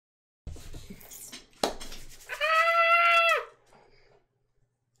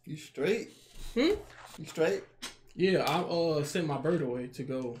You straight? Hmm? You straight? Yeah, I sent my bird away to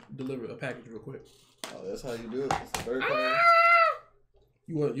go deliver a package real quick. Oh, that's how you do it. It's a bird plane.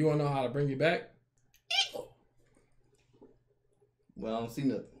 You want to know how to bring it back? Well, I don't see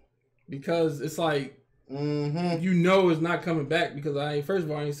nothing. Because it's like, you know it's not coming back because first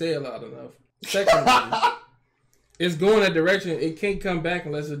of all, I ain't say it loud enough. Secondly, it's going that direction. It can't come back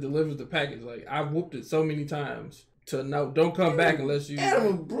unless it delivers the package. Like, I've whooped it so many times to no, don't come back unless you...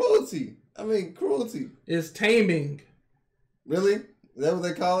 Animal cruelty. I mean, cruelty. It's taming. Really? Is that what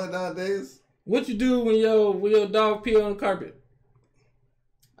they call it nowadays? What you do when your dog pee on the carpet?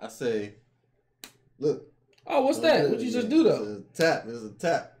 I say, look. Oh, what's that? What you just do though? It's a tap. It's a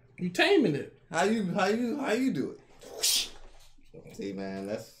tap. You taming it. How you do it? See, man,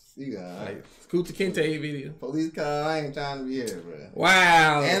 that's you got like Scooter Kente video. Police car. I ain't trying to be here, bro.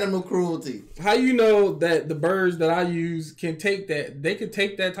 Wow. Animal cruelty. How you know that the birds that I use can take that? They can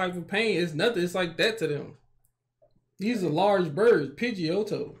take that type of pain. It's nothing. It's like that to them. These are large birds.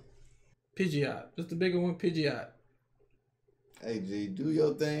 Pidgeotto. Pidgeot. Just the bigger one. Pidgeot. Hey G, do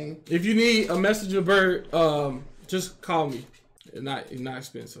your thing. If you need a messenger bird, just call me. It's not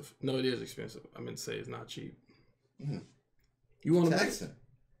expensive. No, it is expensive. I meant to say it's not cheap. You want to tax him?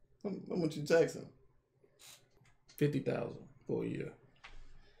 How much you taxing? $50,000 for a year.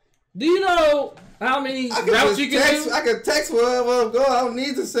 Do you know how many routes you can do? I can text wherever I'm going. I don't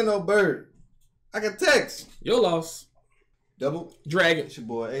need to send no bird. I can text. Your loss. Double Dragon. It's your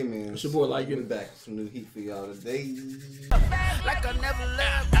boy AMENZ. It's your boy like it. Back with some new heat for y'all today. Like I never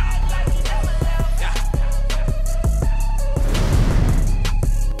left.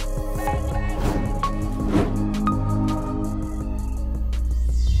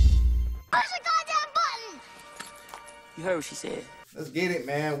 Push the goddamn button. You heard what she said. Let's get it,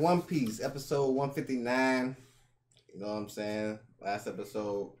 man. One Piece, episode 159. You know what I'm saying? Last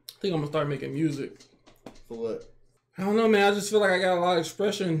episode. I think I'm gonna start making music. For what? I don't know, man. I just feel like I got a lot of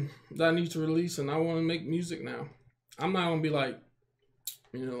expression that I need to release, and I want to make music now. I'm not gonna be like,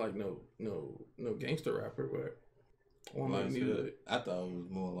 like no gangster rapper, but I want to make music. I thought it was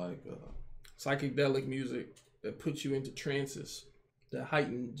more like psychedelic music that puts you into trances, that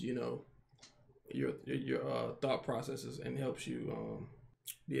heightens, your thought processes and helps you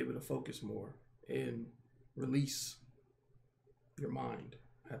be able to focus more and release your mind.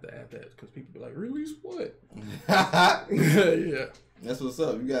 I have to add that because people be like, release what? Yeah. That's what's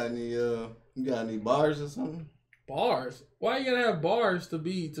up. You got any bars or something? Bars? Why you gotta have bars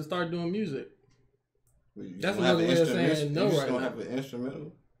to start doing music? That's another way of saying no. Right now. Have an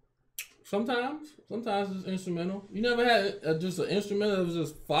instrumental. Sometimes it's instrumental. You never had just an instrumental that was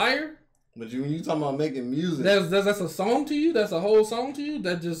just fire. But when you talking about making music, that's a song to you. That's a whole song to you.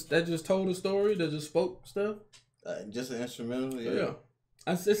 That just told a story. That just spoke stuff. Just an instrumental. Yeah.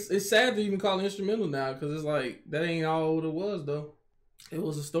 It's sad to even call it instrumental now because it's like that ain't all it was though. It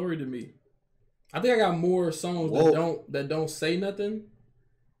was a story to me. I think I got more songs that don't say nothing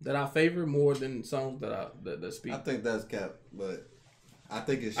that I favor more than songs that speak. I think that's cap, but I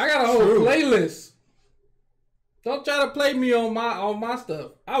think it's. I got a whole playlist. Don't try to play me on my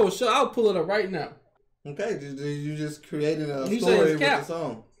stuff. I'll pull it up right now. Okay, you just created a story with the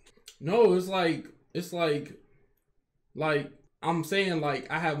song. No, it's like I'm saying, like,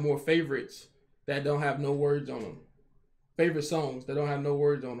 I have more favorites that don't have no words on them. Favorite songs that don't have no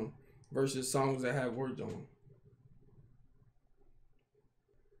words on them versus songs that have words on them.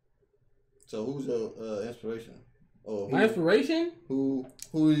 So who's your inspiration? Or my inspiration? Who's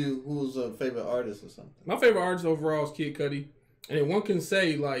a favorite artist or something? My favorite artist overall is Kid Cudi. And then one can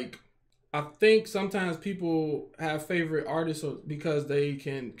say, like, I think sometimes people have favorite artists because they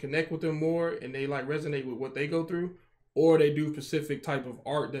can connect with them more and they, like, resonate with what they go through. Or they do specific type of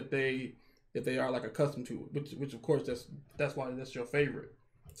art that they are like accustomed to, which of course that's why that's your favorite.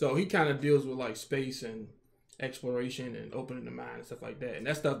 So he kind of deals with like space and exploration and opening the mind and stuff like that, and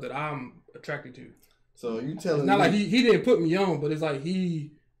that's stuff that I'm attracted to. So you telling me not like he didn't put me on, but it's like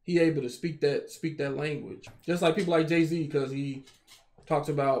he able to speak that language, just like people like Jay-Z because he talks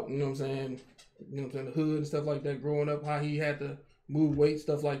about the hood and stuff like that, growing up, how he had to move weight,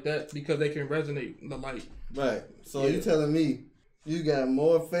 stuff like that, because they can resonate like. Right. So you telling me you got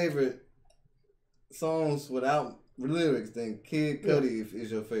more favorite songs without lyrics than Kid Cudi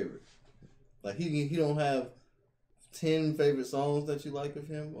is your favorite? Like he don't have 10 favorite songs that you like of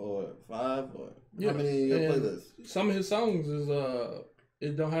him, or 5, or how many in your playlist? Some of his songs is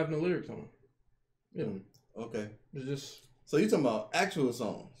it don't have no lyrics on them. Yeah. Okay. It's just. So you talking about actual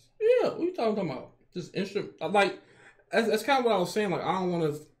songs? Yeah. What you talking about? Just instrument. Like that's kind of what I was saying. Like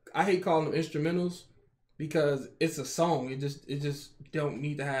I hate calling them instrumentals. because it's a song. It just don't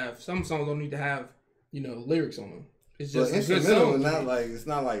need to have, some songs don't need to have, you know, lyrics on them. It's just a good song. It's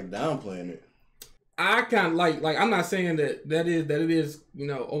not like downplaying it. I kind of like I'm not saying that it is, you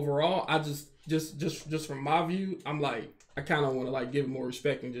know, overall. I just from my view, I'm like, I kind of want to like give it more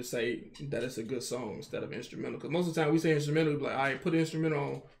respect and just say that it's a good song instead of instrumental. Because most of the time we say instrumental, we be like, all right, put an instrumental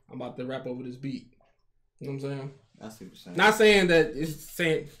on. I'm about to rap over this beat. You know what I'm saying? I see what you're saying. Not saying that it's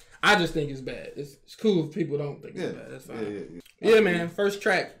saying. I just think it's bad. It's cool if people don't think it's bad. That's fine. Yeah, man. First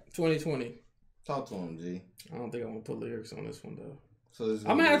track, 2020. Talk to him, G. I don't think I'm gonna put lyrics on this one though. So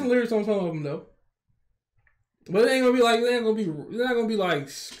I'm gonna have some lyrics on some of them though. But it ain't gonna be like it's not gonna be like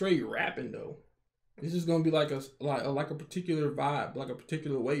straight rapping though. It's just gonna be like a particular vibe, like a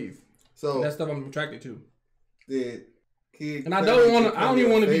particular wave. So and that stuff I'm attracted to. Did Kid and I don't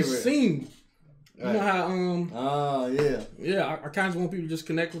even want to be seen. You right. know how yeah. I kind of want people to just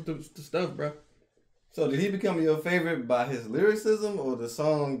connect with the stuff, bro. So did he become your favorite by his lyricism or the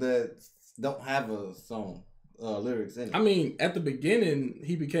song that don't have a song lyrics in it? I mean, at the beginning,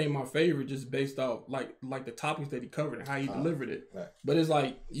 he became my favorite just based off like the topics that he covered and how he delivered it. Right. But it's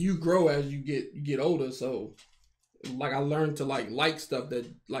like you grow as you get older, so like I learned to like stuff that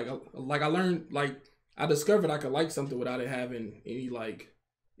like I learned like I discovered I could like something without it having any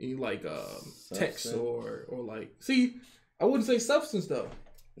text or like, see, I wouldn't say substance though.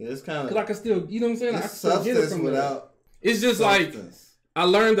 Yeah, it's kind of because I can still, you know what I'm saying? I can still get it from without. It's just substance. Like I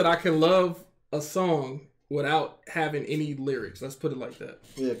learned that I can love a song without having any lyrics. Let's put it like that.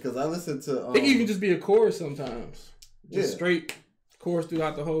 Yeah, because I listen to. It can even just be a chorus sometimes, just straight chorus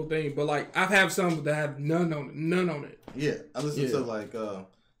throughout the whole thing. But like I've had some that have none on it. Yeah, I listen to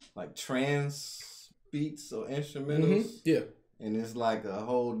like trance beats or instrumentals. Mm-hmm. Yeah. And it's like a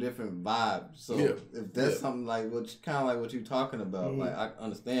whole different vibe. So if that's something like what you're talking about, like I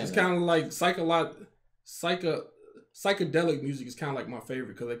understand. It's kind of like psychedelic music is kind of like my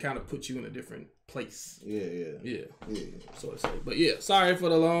favorite because it kind of puts you in a different place. Yeah. So to say, but yeah, sorry for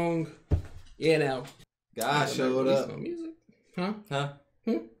the long. Yeah, now. God showed up. No music, huh?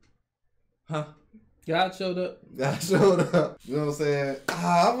 Huh? God showed up. God showed up. You know what I'm saying?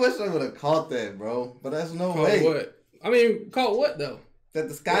 I wish I would have caught that, bro. But that's no way. What? I mean, caught what though? That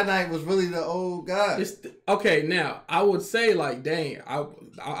the Sky Knight was really the old guy. Okay, now I would say like, dang, I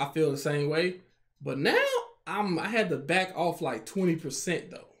feel the same way, but now I had to back off like 20%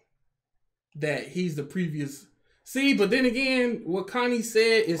 though. That he's the previous. See, but then again, what Connie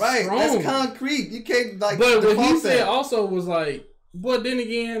said is right. Strong. That's concrete. You can't like. But what he said also was like, but then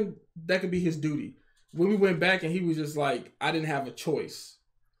again, that could be his duty. When we went back and he was just like, I didn't have a choice.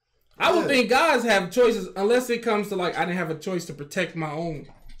 I would think guys have choices unless it comes to like I didn't have a choice to protect my own,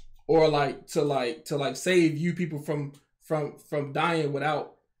 or like to save you people from dying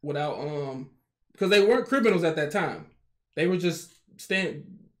without because they weren't criminals at that time. They were just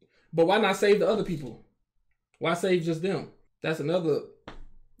But why not save the other people? Why save just them? That's another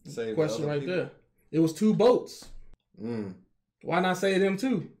question right there. It was 2 boats. Why not save them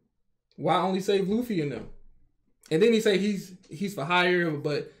too? Why only save Luffy and them? And then he say he's for hire,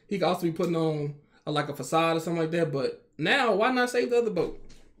 but he could also be putting on like a facade or something like that. But now, why not save the other boat?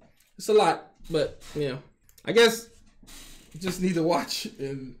 It's a lot, but yeah, I guess just need to watch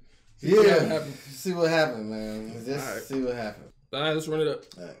and see what happens. See what happens, man. Just see what happens. All right, let's run it up.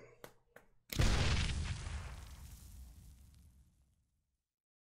 All right.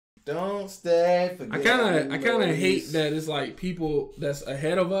 Don't stay. I kind of hate that it's like people that's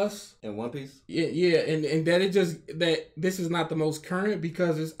ahead of us in One Piece. Yeah, and that it just that this is not the most current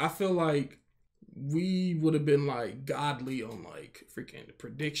because I feel like we would have been like godly on like freaking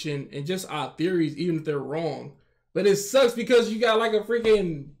prediction and just our theories, even if they're wrong. But it sucks because you got like a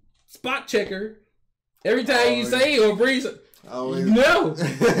freaking spot checker every time you say or breathe. No,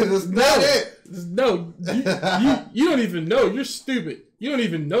 that's not it. No, you don't even know. You're stupid. You don't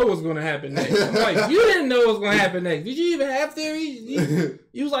even know what's going to happen next. I'm like, you didn't know what's going to happen next. Did you even have theories?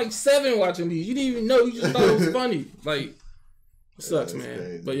 You was like 7 watching these. You didn't even know. You just thought it was funny. Like, it sucks, man.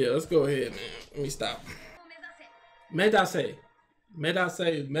 Crazy. But yeah, let's go ahead, man. Let me stop. Medase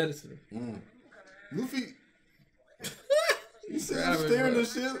is medicine. Luffy. You steering the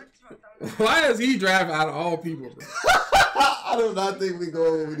ship? Why does he drive out of all people, bro? I do not think we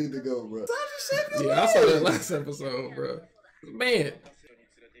go where we need to go, bro. Yeah, I saw that last episode, bro. Man,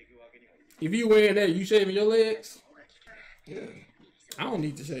 if you wearing that, you shaving your legs? Yeah. I don't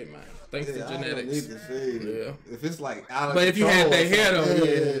need to shave mine. Thanks to genetics. I don't need to shave. Yeah. If it's like out of But if you had that hair though,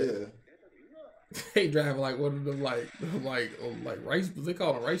 yeah. They drive like one of them like rice. They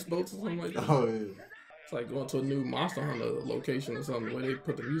call them rice boats or something like that. Oh yeah. It's like going to a new Monster Hunter location or something where they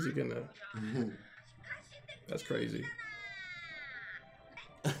put the music in there. That's crazy.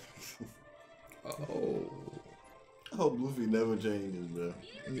 Oh. I hope Luffy never changes, bro.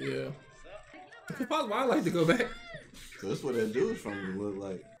 Yeah. It's possible I'd like to go back. So that's what that dude's from him look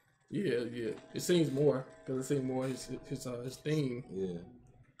like. Yeah, yeah. It seems more because it seems more his theme. Yeah.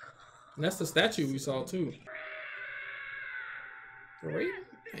 And that's the statue we saw too. Right?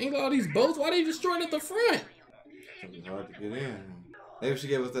 Ain't all these boats? Why they destroyed at the front? It's hard to get in. Maybe she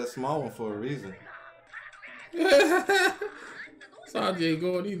gave us that small one for a reason. Sanji ain't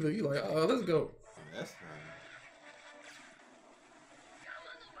going either. You like, let's go. Oh, that's fine.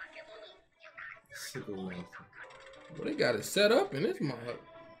 Sickle monster. Well, they got it set up in this mod.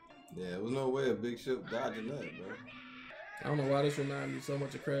 Yeah, there was no way a big ship dodging that, bro. I don't know why this reminds me so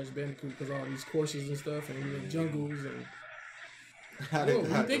much of Crash Bandicoot because all these courses and stuff and in jungles and.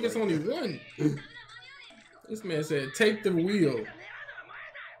 You think it's only one? This man said, "Take the wheel."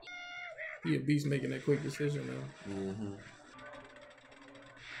 He a beast making that quick decision now. Mm-hmm.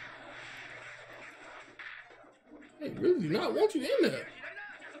 They really do not want you in there.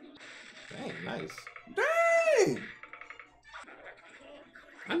 Dang, nice. Dang!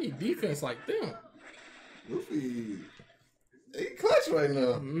 I need defense like them. Luffy, he clutch right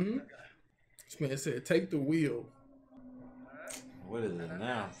now. Mm-hmm. This man said, "Take the wheel." What is it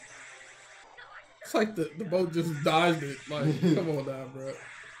now? It's like the boat just dodged it. Like, come on now, bro.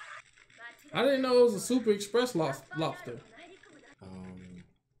 I didn't know it was a Super Express lobster.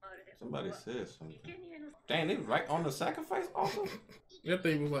 Somebody said something. Dang, they right on the sacrifice also? That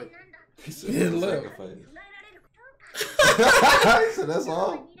thing was like, He said it the left. sacrifice. He said that's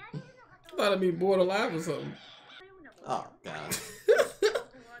all? I thought I'd be bored alive or something. Oh, God.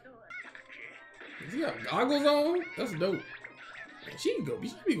 She got goggles on? That's dope. Man, she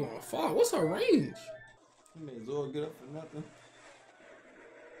be going far. What's her range? You made Zoro get up for nothing.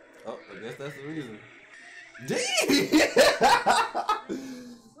 Oh, I guess that's the reason. Dang!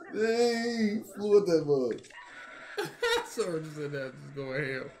 Dang! Flew at that bug. Sora just said that, just go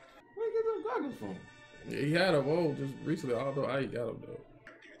ahead. Where you get them goggles from? Yeah, he had them old just recently, although I ain't got them though.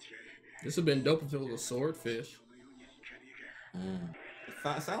 This would have been dope if it was a swordfish. It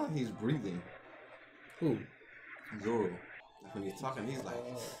sounds like he's breathing. Who? Zoro. When he's talking, he's like...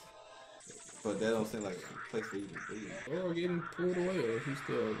 But that don't seem like a place where you can breathe. Or getting pulled away, or he's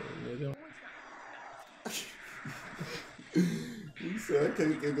still there. He said, I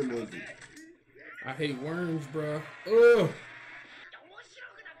can't think of nothing. I hate worms, bruh. Ugh.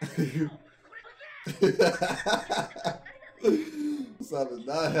 Stop is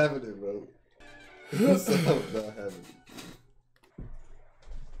not having it, bro. Stop is not having it.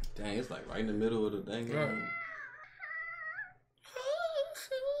 Dang, it's like right in the middle of the dang room.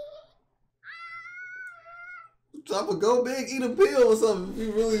 Stop a go big, eat a pill or something. If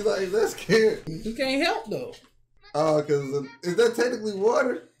you really like that scared. You can't help though. Oh, cause is that technically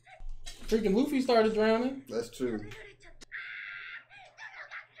water? Freaking Luffy started drowning. That's true.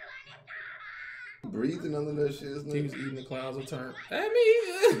 Breathing under that shit, isn't He was it? eating the clouds of turn.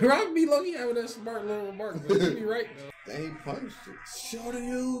 I mean, Rob be lucky having that smart little remark, but he be right though. Dang, he punched it. Show to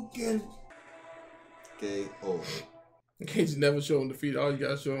you again. Okay, oh. You can't just never show him defeat. All you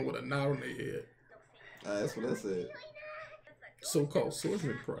gotta show him with a knot on their head. That's what I said. So-called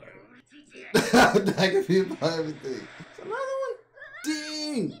swordsman pride. That could be about everything. It's another one.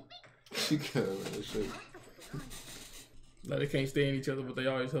 Ding! She got that shit. Like they can't stand each other, but they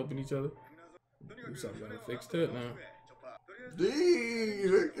always helping each other. Do something gotta fix that now.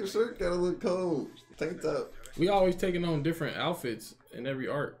 Dang! That shirt gotta look cold. Tank top. We always taking on different outfits in every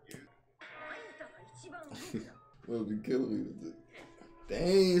arc. Will be killing me with it.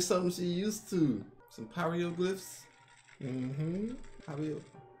 Dang, something she used to. Some hieroglyphs. Mm-hmm. Hieroglyphs.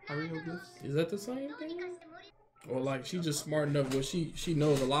 Is that the same thing? Or like she just smart enough where she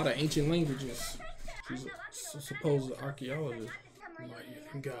knows a lot of ancient languages. She's a supposed archaeologist. My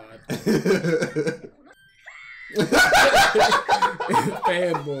God.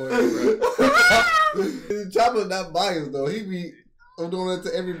 Fanboy, bro. Chopper's not biased though. He be doing that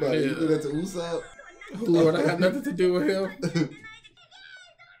to everybody. Yeah. He do that to Usopp. Lord, I have nothing to do with him.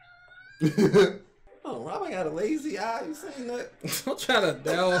 Oh, Robin got a lazy eye. You seen that? Don't try to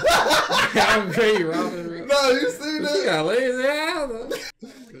downgrade Robin. No, you seen She that? got lazy eyes.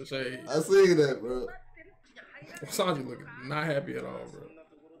 Good shade. I seen that, bro. Sanji looking not happy at all, bro.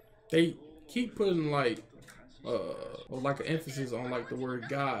 They keep putting like an emphasis on like the word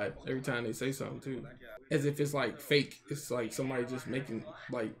God every time they say something too, as if it's like fake. It's like somebody just making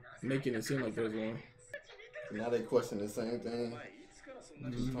it seem like there's one. Now they question the same thing.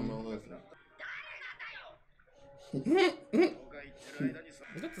 Just come on, listen. Is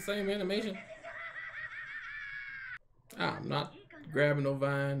that the same animation? I'm not grabbing no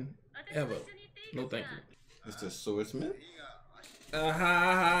vine ever. No thank you. It's the swordsman.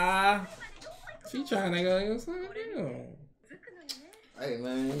 She trying to go something. Hey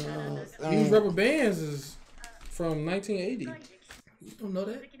man, These rubber bands is from 1980. You don't know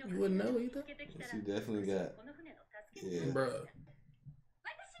that? You wouldn't know either. Yes, he definitely got. Yeah, Bruh.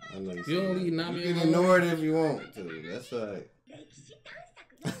 I know You don't leave Nami You can alone. ignore it if you want to. That's alright.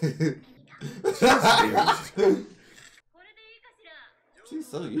 She's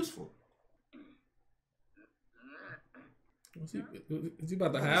so useful. Is he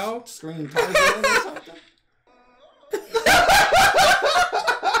about to howl? Scream Tarzan or something?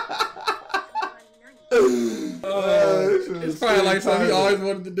 It's probably like something he always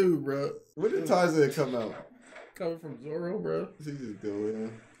wanted to do, bro. When did Tarzan come out? Coming from Zoro, bro. He just go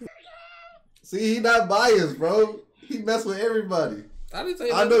in. See, he not biased, bro. He mess with everybody. I didn't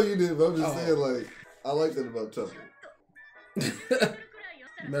say I that. know you did, but I'm just saying, like, I like that about Chopper.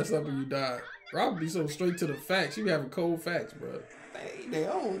 Mess up and you die. Rob be so straight to the facts. You be having cold facts, bro. They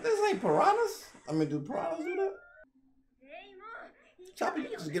own. This ain't piranhas. I mean, do piranhas do that? Chopper, you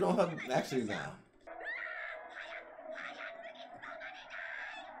just get on her. Actually, now.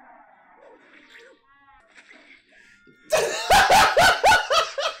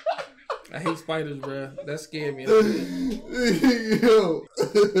 I hate spiders, bro. That scared me. Yo.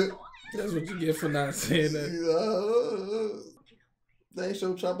 That's what you get for not saying that. They ain't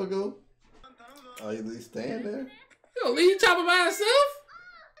show Chopper go? Oh, you stand there? You gonna leave Chopper by himself?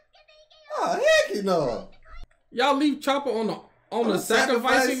 Oh, heck no. Y'all leave Chopper on the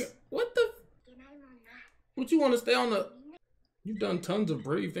sacrificing. sacrifice? What the? What you want to stay on the? You've done tons of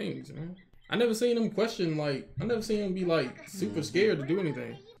brave things, man. I never seen him question like. I never seen him be like super scared to do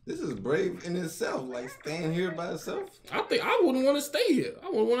anything. This is brave in itself, like staying here by itself. I think I wouldn't want to stay here. I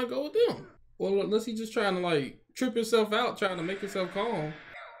wouldn't want to go with them. Well, unless he's just trying to like trip himself out, trying to make himself calm.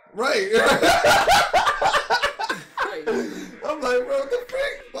 Right. I'm like, bro, what the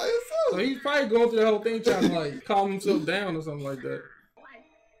frick? By yourself. So he's probably going through the whole thing trying to like calm himself down or something like that.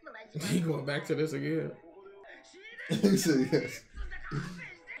 He going back to this again. He said yes.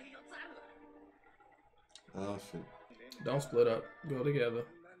 Oh shit. Don't split up. Go together.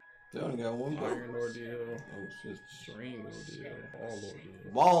 They only got one ball. Iron ordeal. Oh shit. String ordeal. All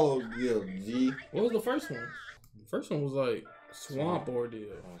ordeal. Ball deal, G. What was the first one? The first one was like swamp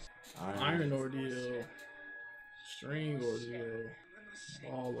ordeal. Iron ordeal. String ordeal.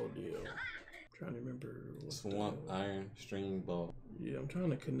 Ball ordeal. I'm trying to remember. Swamp, iron, string, ball. Yeah, I'm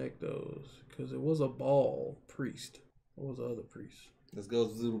trying to connect those. Because it was a ball priest. What was the other priest? Let's go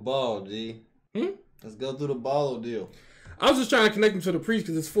through the ball, G. Hmm? Let's go through the ball deal. I was just trying to connect them to the priest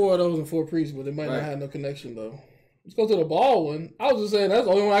because it's 4 of those and 4 priests, but it might not have no connection though. Let's go to the ball one. I was just saying that's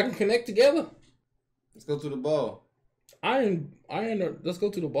the only one I can connect together. Let's go to the ball. Iron. Let's go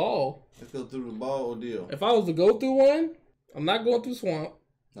to the ball. Let's go through the ball ordeal. If I was to go through one, I'm not going through swamp.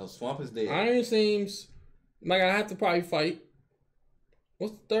 No, swamp is dead. Iron seems like I have to probably fight.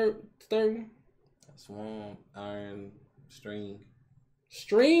 What's the third one? Swamp, iron, string.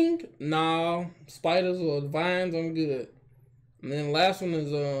 String? No. Spiders or vines, I'm good. And then the last one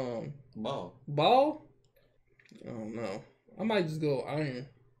is Ball. ball? I don't know. I might just go iron.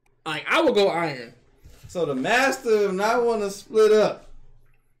 I would go iron. So the master not want to split up.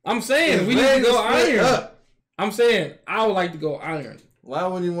 I'm saying we need to go Split iron. up. I'm saying I would like to go iron. Why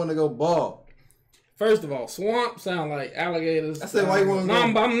wouldn't you want to go ball? First of all, swamp sound like alligators. I said, why you want to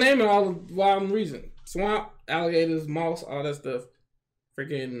No, go? I'm naming all the why I'm reason. Swamp, alligators, moss, all that stuff.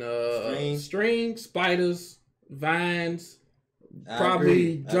 Freaking string, spiders, vines,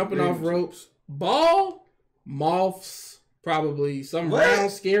 probably jumping off ropes. Ball, moths, probably some What?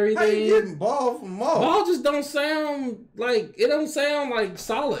 round scary How you thing. getting ball from ball? Ball just don't sound like it. Don't sound like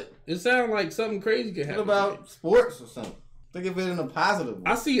solid. It sounds like something crazy could What happen. about sports or something? Think of it in a positive way.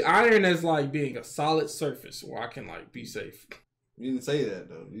 I see iron as like being a solid surface where I can like be safe. You didn't say that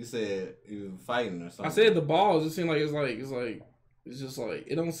though. You said you were fighting or something. I said the balls. It seems like it's just like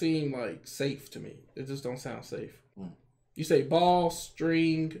it don't seem like safe to me. It just don't sound safe. You say ball,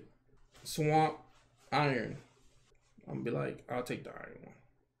 string, swamp, iron. I'm gonna be like, I'll take the iron one.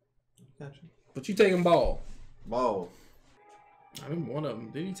 Gotcha. But you taking ball. Ball. I remember one of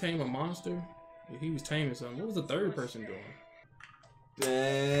them. Did he tame a monster? Yeah, he was taming something. What was the third person doing?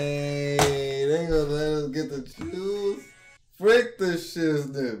 Dang, they ain't gonna let us get the choose. Frick the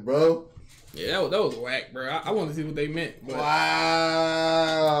shiznit, bro. Yeah, that was whack, bro. I want to see what they meant. But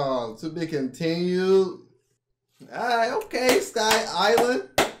Wow. To be continued. Alright, okay, Sky Island.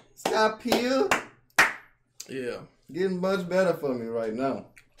 Sky Pier. yeah, Getting much better for me right now.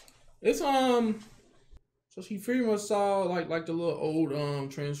 it's So she pretty much saw like the little old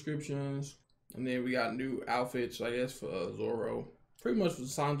transcriptions, and then we got new outfits, I guess, for Zoro. Pretty much for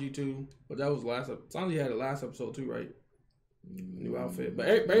Sanji too, but that was last. Sanji had the last episode too, right? New outfit, but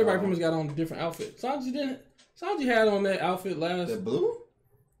everybody pretty much got on a different outfit. Sanji didn't. Sanji had on that outfit last. The blue?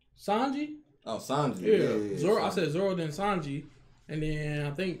 Sanji? Oh, Sanji. Yeah. Zoro. Sanji. I said Zoro, then Sanji, and then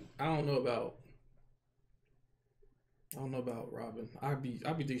I don't know about Robin. I be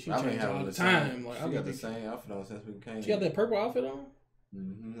thinking she changed all the time. Like, she got the same outfit on since we came. She got that purple outfit on.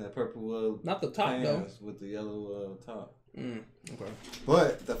 That purple. Not the top though. With the yellow top. Okay.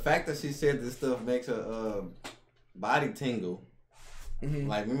 But the fact that she said this stuff makes her body tingle.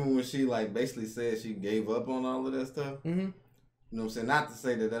 Like, remember when she like basically said she gave up on all of that stuff? You know what I'm saying? Not to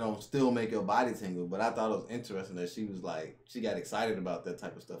say that don't still make your body tingle, but I thought it was interesting that she was like, she got excited about that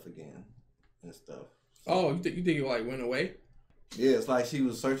type of stuff again and stuff. Oh, you think it like went away? Yeah, it's like she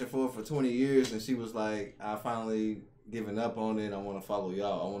was searching for it for 20 years, and she was like, I finally given up on it. I want to follow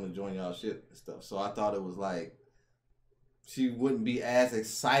y'all. I want to join y'all shit and stuff. So I thought it was like, she wouldn't be as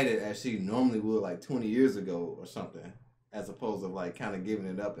excited as she normally would like 20 years ago or something, as opposed to like kind of giving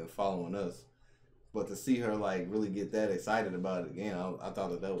it up and following us. But to see her like really get that excited about it again, I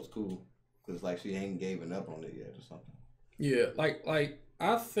thought that was cool, because like she ain't given up on it yet or something. Yeah, like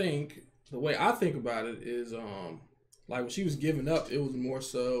I think the way I think about it is like when she was giving up, it was more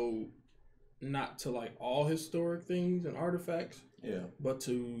so not to like all historic things and artifacts, but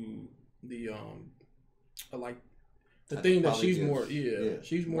to the like the thing that she's more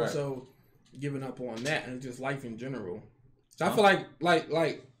she's more so giving up on that and just life in general. So I feel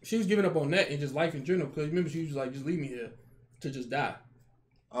like she was giving up on that and just life in general, because remember she was like, just leave me here to just die.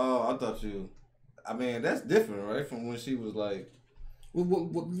 Oh, I thought I mean, that's different, right? From when she was like,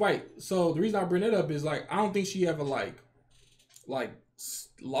 right. So the reason I bring that up is like, I don't think she ever like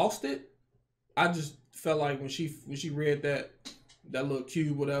lost it. I just felt like when she read that little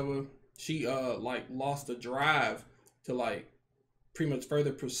cube, whatever, she like lost the drive to like pretty much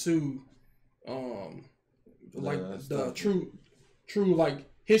further pursue like the true like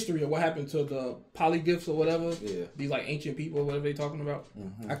history of what happened to the polyglyphs or whatever. Yeah. These like ancient people or whatever they talking about.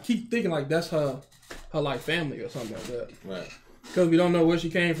 I keep thinking like that's her like family or something like that. Right. Because we don't know where she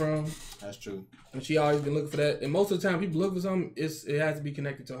came from. That's true. And she always been looking for that. And most of the time people look for something, it has to be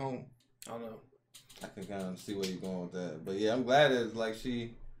connected to home. I don't know. I can kind of see where you're going with that. But yeah, I'm glad that like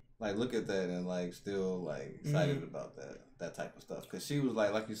she like look at that and like still like excited about that type of stuff. Because she was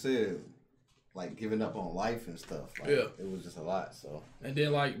like you said, like giving up on life and stuff. Like, it was just a lot. So. And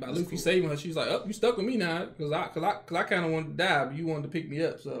then like by Luffy saving her, she's like, "Oh, you stuck with me now, because I kind of wanted to die, but you wanted to pick me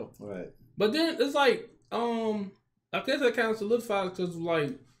up." So. Right. But then it's like I guess that kind of solidifies, because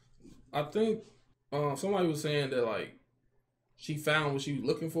like I think somebody was saying that like she found what she was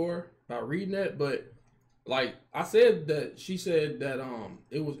looking for by reading that, but like I said that she said that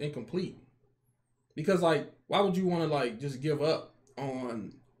it was incomplete, because like why would you want to like just give up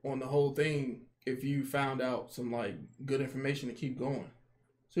on the whole thing if you found out some like good information to keep going?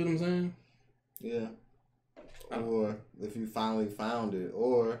 See what I'm saying? Yeah. Or if you finally found it,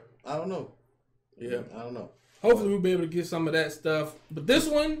 or I don't know. Yeah, I don't know. Hopefully we'll be able to get some of that stuff. But this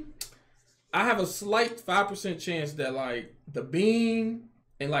one, I have a slight 5% chance that like the beam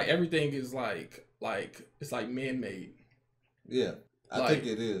and like everything is like it's like man-made. Yeah, I think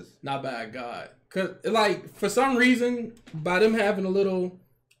it is. Not by God. Cause like for some reason, by them having the little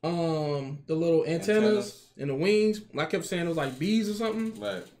antennas and the wings, I kept saying it was like bees or something.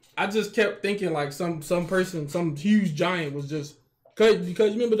 Right. I just kept thinking like some person, some huge giant was just because you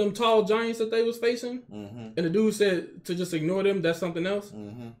remember them tall giants that they was facing, and the dude said to just ignore them. That's something else.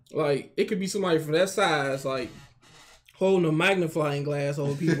 Like it could be somebody from that size, like holding a magnifying glass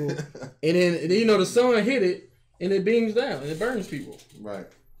over people, and then you know the sun hit it and it beams down and it burns people. Right.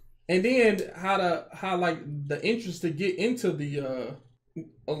 And then how like the interest to get into the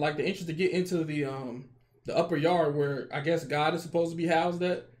the upper yard where I guess God is supposed to be housed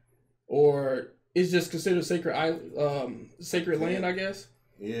at, or it's just considered sacred land, I guess.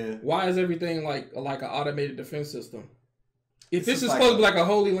 Yeah. Why is everything like an automated defense system? If this is supposed to be like a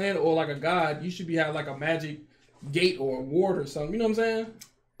holy land or like a god, you should be having like a magic gate or a ward or something. You know what I'm saying?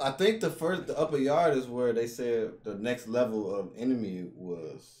 I think the upper yard is where they said the next level of enemy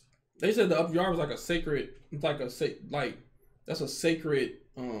was. They said the upper yard was like a sacred, that's a sacred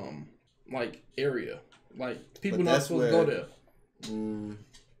like area. Like people not supposed to go there.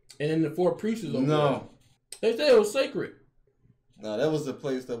 And then the four priests over there. They said it was sacred. No, that was the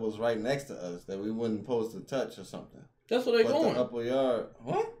place that was right next to us that we wasn't supposed to touch or something. That's where they going. The upper yard.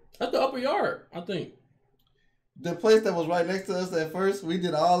 What? That's the upper yard, I think. The place that was right next to us at first, we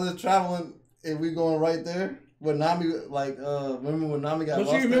did all this traveling if we going right there, when Nami remember when Nami got But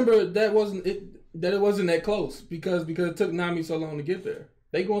lost? you remember that wasn't it. That it wasn't that close because it took Nami so long to get there.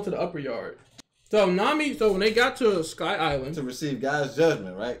 They going to the upper yard. So when they got to Sky Island to receive God's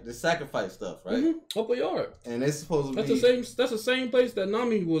judgment, right? The sacrifice stuff, right? Mm-hmm. Upper yard. And it's supposed to That's be the same place that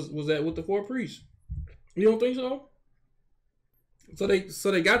Nami was at with the 4 priests. You don't think so? So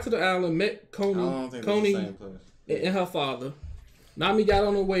they got to the island, met Coney and her father. Nami got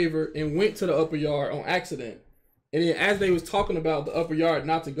on a waiver and went to the upper yard on accident. And then as they was talking about the upper yard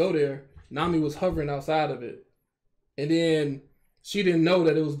not to go there, Nami was hovering outside of it. And then she didn't know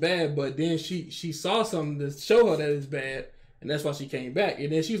that it was bad, but then she saw something to show her that it's bad, and that's why she came back.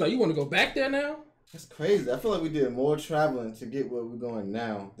 And then she was like, "You want to go back there now?" That's crazy. I feel like we did more traveling to get where we're going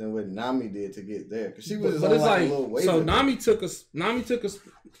now than what Nami did to get there. Cause she was just on like a little wave. So Nami took us.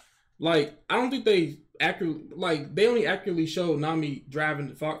 Like, I don't think they only accurately showed Nami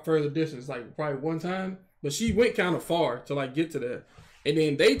driving further distance, like probably one time, but she went kind of far to like get to that. And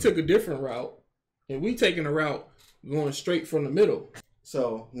then they took a different route, and we taking a route going straight from the middle.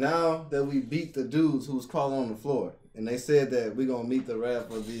 So now that we beat the dudes who was crawling on the floor, and they said that we're going to meet the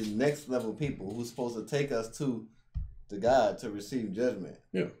wrath of these next level people who's supposed to take us to the God to receive judgment.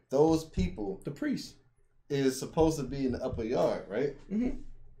 Yeah. Those people, the priests, is supposed to be in the upper yard, right? Mm-hmm.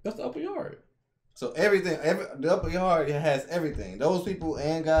 That's the upper yard. So the upper yard has everything. Those people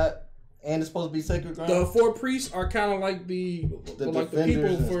and God, and it's supposed to be sacred ground. The 4 priests are kind of like the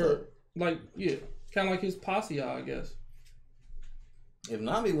people for kind of like his posse, I guess. If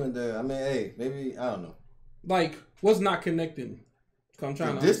Nami went there, I mean, hey, maybe, I don't know. Like, what's not connecting? I'm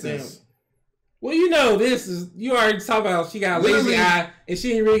trying to distance. understand. Well, you already talked about she got a lazy eye, and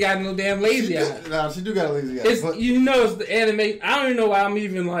she ain't really got no damn lazy eye. No, she do got a lazy eye. It's the anime. I don't even know why I'm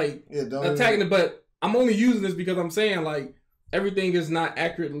even like attacking it, but I'm only using this because I'm saying like everything is not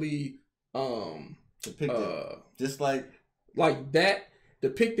accurately depicted. Just like that.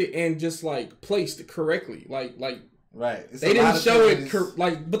 Depicted and just like placed correctly, like right. They didn't show it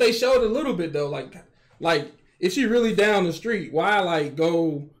but they showed a little bit though. Like if she really down the street, why like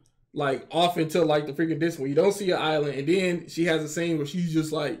go like off into like the freaking distance when you don't see an island, and then she has a scene where she's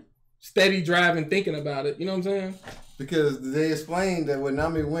just like steady driving, thinking about it. You know what I'm saying? Because they explained that where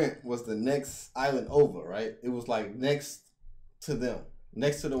Nami went was the next island over, right? It was like next to them,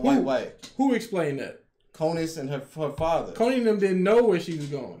 next to the white. Who explained that? Conus and her father. Coney and them didn't know where she was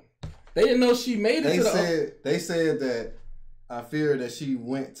going. They didn't know she made it They said that I fear that she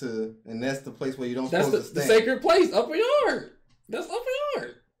went to, and that's the place where you don't supposed to stand. The sacred place, upper yard. That's upper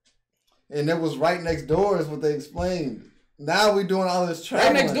yard. And that was right next door is what they explained. Now we're doing all this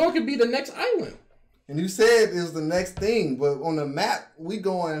traveling. Right next door could be the next island. And you said it was the next thing, but on the map, we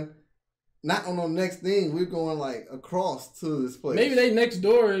going not on the next thing. We're going like across to this place. Maybe they next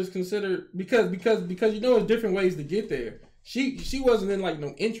door is considered because you know there's different ways to get there. She wasn't in like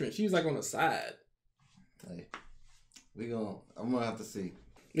no entrance. She was like on the side. Hey, I'm gonna have to see.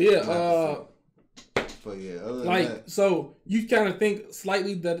 Yeah. But yeah, other than like that, so you kind of think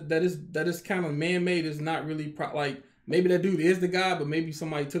slightly that is kind of man made. Is not really like maybe that dude is the God, but maybe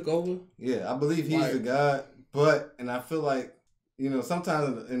somebody took over. Yeah, I believe he's the God, and I feel like. You know,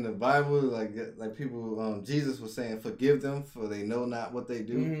 sometimes in the Bible, like people, Jesus was saying, "Forgive them, for they know not what they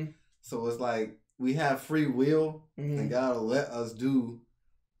do." Mm-hmm. So it's like we have free will, and God will let us do,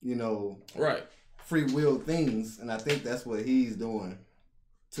 free will things, and I think that's what He's doing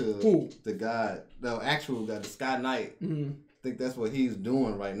to the God, the actual God, the Sky Knight. Mm-hmm. I think that's what He's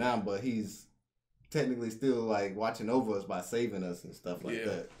doing right now, but He's technically still like watching over us by saving us and stuff like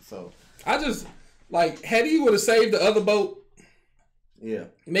that. So I just like had He would have saved the other boat. Yeah.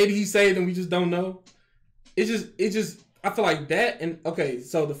 Maybe he saved them, we just don't know. It just I feel like that, and okay,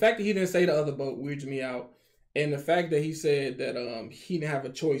 so the fact that he didn't say the other boat weirds me out. And the fact that he said that he didn't have a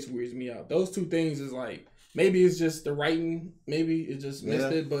choice weirds me out. Those two things is like maybe it's just the writing, maybe it just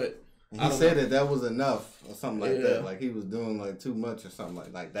missed it, but he said that was enough or something like that. Like he was doing like too much or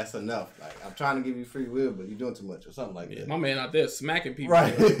something like that's enough. Like I'm trying to give you free will, but you're doing too much or something like that. My man out there smacking people.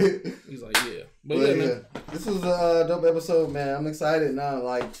 Right. He's like, but man. This was a dope episode, man. I'm excited now,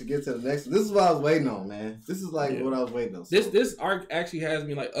 like to get to the next. This is what I was waiting on, man. This is like what I was waiting on. So. This arc actually has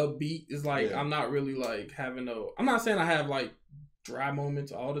me like upbeat. It's like I'm not really like having I'm not saying I have like dry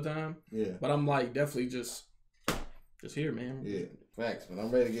moments all the time. Yeah. But I'm like definitely just here, man. Yeah. Facts, but I'm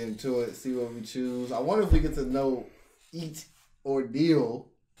ready to get into it, see what we choose. I wonder if we get to know eat or deal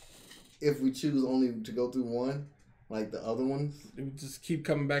if we choose only to go through one, like the other ones. We just keep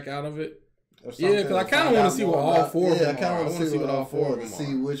coming back out of it. Yeah, because I kind of want to see what all four of them are. I kind of want to see what all four of them are. To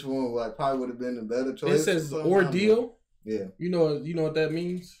see which one like probably would have been the better choice. It says ordeal. Yeah. You know what that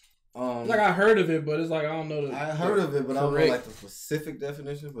means? Like I heard of it, but it's like I don't know. I heard of it, but I don't know like the specific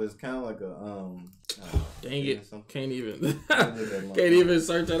definition. But it's kind of like a Dang it! Can't even can't even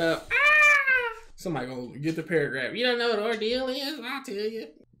search it up. Somebody gonna get the paragraph. You don't know what ordeal is? I'll tell you.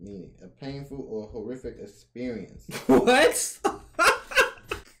 Meaning a painful or horrific experience. What?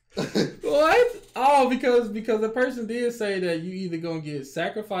 What? Oh, because the person did say that you either gonna get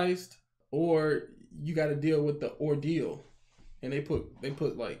sacrificed or you got to deal with the ordeal, and they put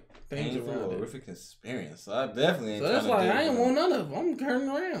like things painful around or it. horrific experience. So I definitely ain't. So that's like I ain't want none of them. I'm turning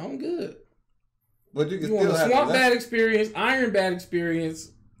around. I'm good. But you can You still want a have swamp bad experience, iron bad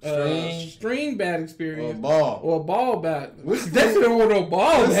experience, string bad experience, or a ball bad. Definitely don't want no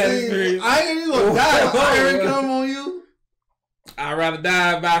ball bad experience. Iron, you gonna die if iron come on you. I'd rather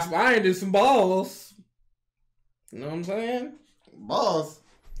die by some iron than some balls. You know what I'm saying? Balls.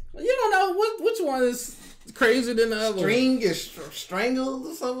 You don't know which one is crazier than the other. String gets strangled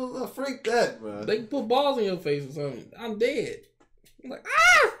or something. Freak that, bro. They can put balls in your face or something. I'm dead. I'm like,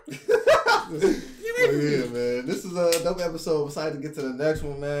 yeah, man. This is a dope episode. Excited to get to the next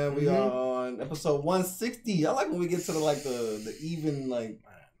one, man. We are on episode 160. I like when we get to the even like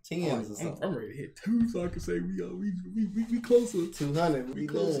tens or something. I'm ready to hit 2 so I can say we closer. 200. We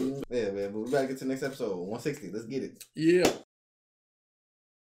closer. Yeah, man. But we gotta get to the next episode. 160. Let's get it. Yeah.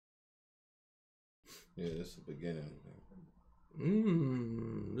 Yeah, this is the beginning.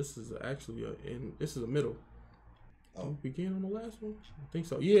 This is actually this is a middle. Oh, begin on the last one? I think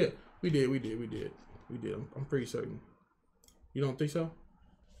so. Yeah, we did. I'm pretty certain. You don't think so?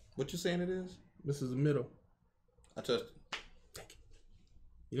 What you saying it is? This is the middle. I trust you. Take it.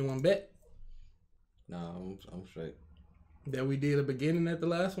 You don't want to bet? Nah, I'm straight. That we did a beginning at the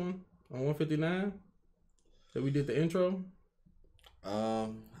last one on 159? That we did the intro? I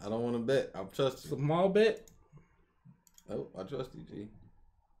don't want to bet. I trust you. Small bet? Oh, I trust you, G.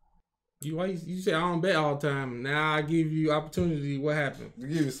 You say I don't bet all the time. Now I give you opportunity. What happened? We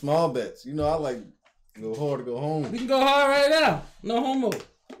give you small bets. You know, I like go hard to go home. We can go hard right now. No homo.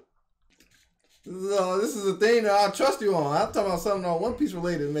 This is a thing that I trust you on. I'm talking about something on One Piece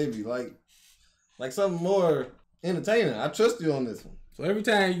related, maybe like something more entertaining. I trust you on this one. So every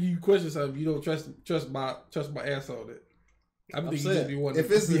time you question something, you don't trust my ass on it. I think you just be wanting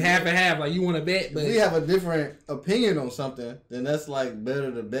to be half and half, like you want to bet, but if we have a different opinion on something, then that's like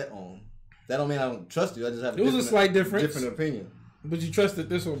better to bet on. That don't mean I don't trust you. I just have a slight difference. Different opinion. But you trusted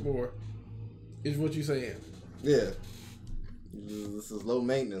this one more, is what you saying? Yeah. This is low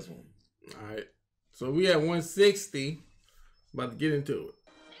maintenance one. All right. So we at 160. About to get into it.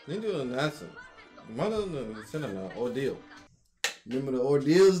 You doing that? Mother no ordeal. Remember the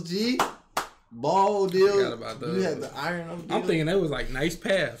ordeals, G? Ball ordeal. Forgot about those. You had the iron ordeal. I'm thinking they was like nice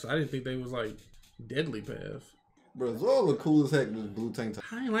paths. I didn't think they was like deadly paths. Bro, Zoro look cool as heck with this blue tank top.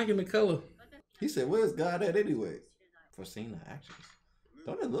 I ain't liking the color. He said, "Where's God at anyway?" Foreseen the actions.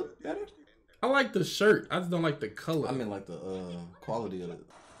 Don't it look better? I like the shirt. I just don't like the color. I mean, like the quality of it.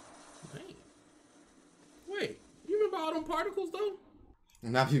 Dang. Wait, you remember all them particles though?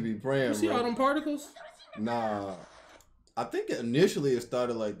 Now you be praying, You see bro. all them particles? Nah, I think initially it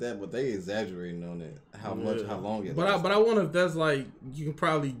started like that, but they exaggerating on it. How long it? But I wonder if that's like you can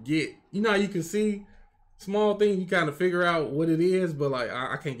probably get. You know, how you can see small things. You kind of figure out what it is, but like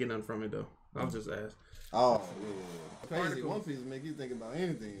I can't get nothing from it though. I'll just ask. Oh, yeah. Crazy. One Piece make you think about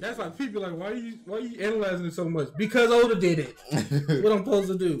anything. That's like people like, why you analyzing it so much? Because Oda did it. What I'm supposed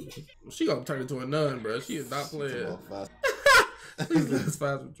to do? She gonna turn into a nun, bro. She is not playing. That's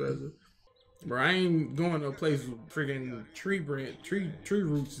fast with treasure. Bro, I ain't going to a place with freaking tree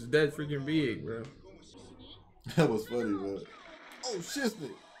roots is that freaking big, bro. That was funny, bro. Oh, shit.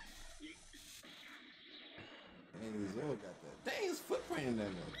 Dang, Zoro got that. Dang, his footprint in that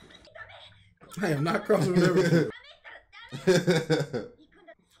motherfucker. I am not crossing with everything.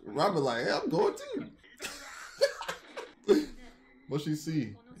 Robert like, hey, I'm going too. What she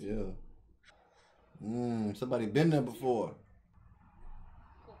see? Yeah. Somebody been there before.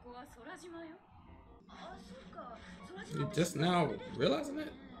 You just now realizing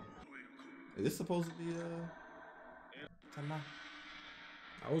that? Is this supposed to be Tama?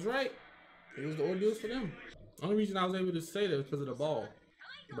 I was right. It was the ordeals for them. Only reason I was able to say that was because of the ball.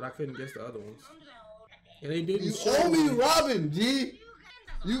 But I couldn't guess the other ones. And they didn't. You owe me Robin, G.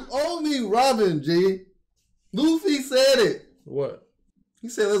 You owe me Robin, G. Luffy said it. What? He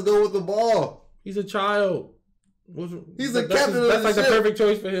said, let's go with the ball. He's a child. He's a captain of the ship. That's like the perfect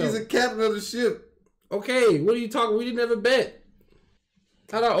choice for him. He's a captain of the ship. Okay, what are you talking? We didn't have a bet.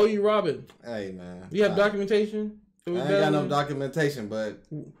 How do I owe you Robin? Hey, man. You have documentation? I ain't got no documentation, but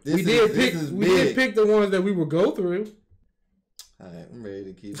we did pick the ones that we would go through. All right, I'm ready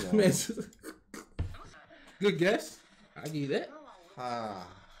to keep going. Man, good guess. I give you that.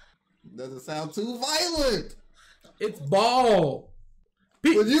 Doesn't sound too violent. It's ball.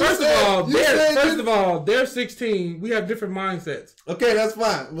 you First said- of all, they're 16. We have different mindsets. Okay, that's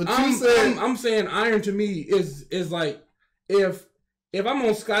fine. But you said I'm saying iron to me is like if I'm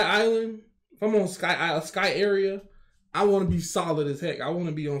on Sky Island, if I'm on Sky area, I want to be solid as heck. I want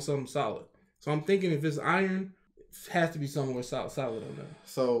to be on something solid. So I'm thinking if it's iron, it has to be somewhere solid on there.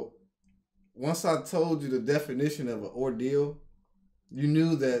 so. Once I told you the definition of an ordeal, you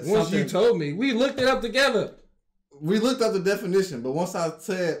knew that. Once you told me, we looked it up together. We looked up the definition, but once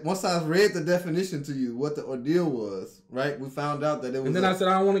I read the definition to you, what the ordeal was, right? We found out that it was. And then I said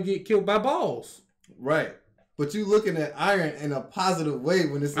I don't want to get killed by balls. Right, but you looking at iron in a positive way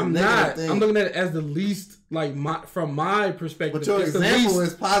when it's a I'm negative not. thing. I'm looking at it as the least, like from my perspective. But your it's example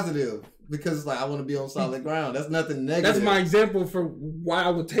is positive because it's like I want to be on solid ground. That's nothing negative. That's my example for why I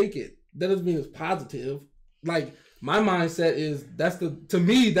would take it. That doesn't mean it's positive. Like my mindset is to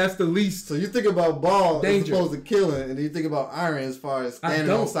me that's the least. So you think about ball danger. as opposed to killing, and you think about iron as far as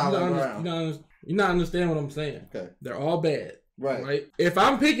standing on solid ground. You're not understanding what I'm saying. Okay, they're all bad. Right. If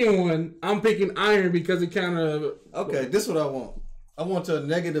I'm picking one, I'm picking iron because it kind of. Okay, this is what I want. I want your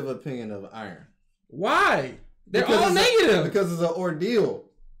negative opinion of iron. Why? They're Because all negative. Because it's an ordeal,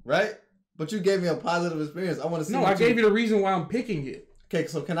 right? But you gave me a positive experience. I want to see. No, I gave you the reason why I'm picking it. Okay,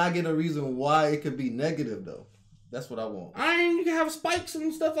 so can I get a reason why it could be negative though? That's what I want. Iron, you can have spikes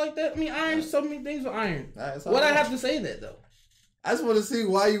and stuff like that. I mean, iron, so many things with iron. Right, What I have to say that though? I just want to see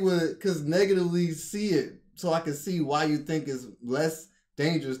why you would, because negatively see it, so I can see why you think it's less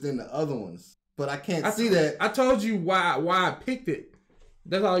dangerous than the other ones. But I can't see that. I told you why I picked it.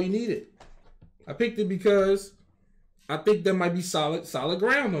 That's all you needed. I picked it because I think there might be solid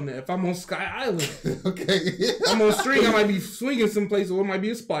ground on there. If I'm on Sky Island, okay, I'm on string, I might be swinging someplace where it might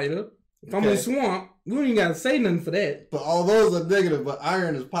be a spider. If I'm on swamp, we don't even gotta say nothing for that. But all those are negative, but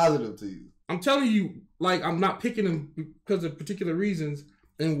iron is positive to you. I'm telling you, like I'm not picking them because of particular reasons,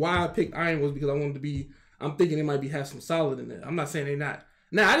 and why I picked iron was because I wanted to be. I'm thinking it might have some solid in there. I'm not saying they not.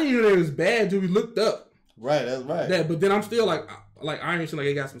 Now I didn't even know it was bad until we looked up. Right, that's right. But then I'm still like iron should like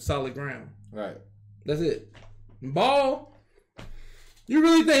it got some solid ground. Right. That's it. Ball, you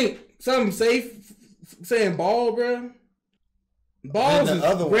really think something safe saying ball, bro? Balls is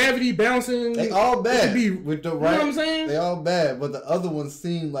gravity bouncing. They all bad. With the right, you know what I'm saying? They all bad, but the other ones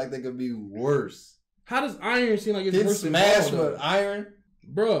seem like they could be worse. How does iron seem like it's worse than ball? Smash with iron?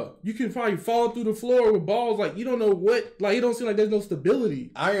 Bruh, you can probably fall through the floor with balls. Like, you don't know what. Like, it don't seem like there's no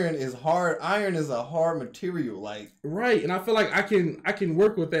stability. Iron is hard. Iron is a hard material. Like, right. And I feel like I can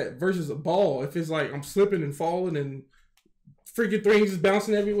work with that versus a ball. If it's like I'm slipping and falling and freaking things just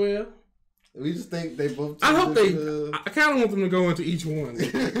bouncing everywhere. We just think they both. I hope they. I kind of want them to go into each one.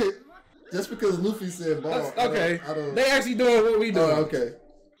 Just because Luffy said ball. Okay. I don't, they actually doing what we doing. Oh, okay.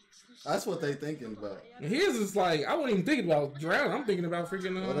 That's what they thinking about. His is like, I wasn't even thinking about drowning. I'm thinking about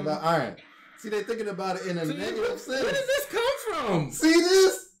freaking. What about iron? See, they thinking about it in a negative sense. Where does this come from? See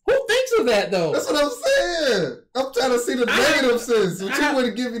this? Who thinks of that though? That's what I'm saying. I'm trying to see the negative sense. But you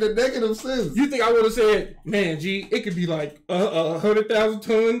wouldn't give me the negative sense. You think I would have said, man, G, it could be like 100,000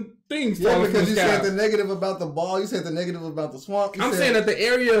 ton things. Yeah, because you said the negative about the ball. You said the negative about the swamp. I'm saying that the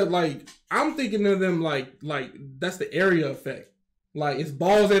area, like, I'm thinking of them like that's the area effect. Like, it's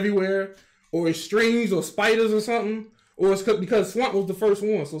balls everywhere, or it's strings or spiders or something, or it's because swamp was the first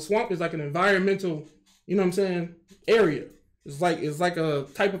one. So swamp is like an environmental, you know what I'm saying, area. It's like a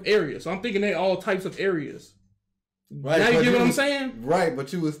type of area. So I'm thinking they all types of areas. Right. Now you get what I'm saying? Right,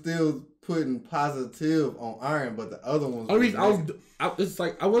 but you were still putting positive on iron, but the other ones. It's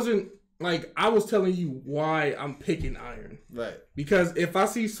like I wasn't like I was telling you why I'm picking iron. Right. Because if I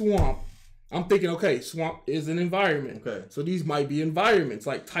see swamp, I'm thinking, okay, swamp is an environment. Okay. So these might be environments,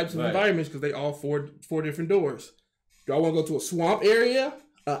 like types of environments, because they all four different doors. Do I want to go to a swamp area,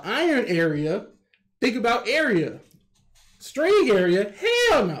 an iron area? Think about area. String area?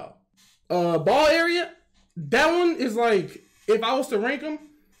 Hell no. Ball area? That one is like, if I was to rank them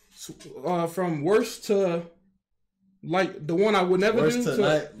from worst to like the one I would never worst do.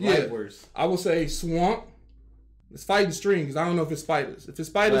 Light worst. I would say swamp. It's fighting string because I don't know if it's spiders. If it's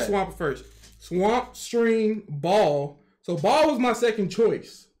spiders, swamp first. Swamp, string, ball. So ball was my second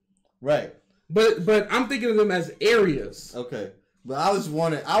choice. Right. But I'm thinking of them as areas. Okay. But I was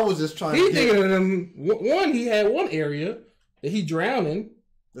just trying to thinking of them. One, he had one area that he drowned in.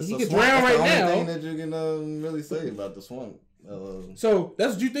 He could drown right now. That's the only thing that you can really say about the swamp. So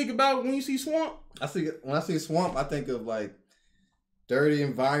that's what you think about when you see swamp? When I see swamp, I think of like dirty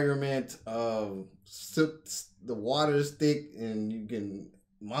environment, the water is thick and you get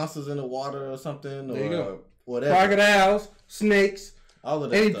monsters in the water or something, There you or go. whatever. Crocodiles, snakes, All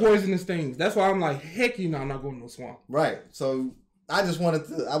of that any stuff. poisonous things. That's why I'm like, heck, I'm not going to no swamp. Right. So I just wanted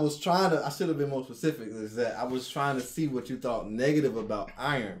to. I should have been more specific. Is that I was trying to see what you thought negative about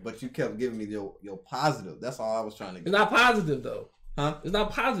iron, but you kept giving me your positive. That's all I was trying to get. It's not positive though. Huh? It's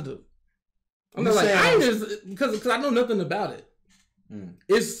not positive. I'm You not like saying iron is because I know nothing about it.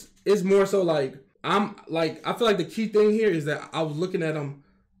 It's more so like I feel like the key thing here is that I was looking at them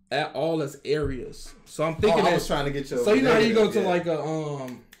at all as areas. So I'm thinking I was trying to get your. So you know how you go to yeah. like a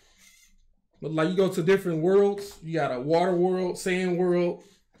like you go to different worlds. You got a water world, sand world,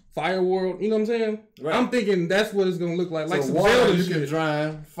 fire world. You know what I'm saying? Right. I'm thinking that's what it's gonna look like. Like so some water Zelda you shit. can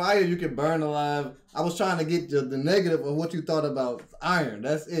drown, fire you can burn alive. I was trying to get the negative of what you thought about iron.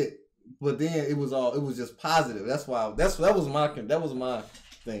 That's it. But then it was just positive. That's why that was my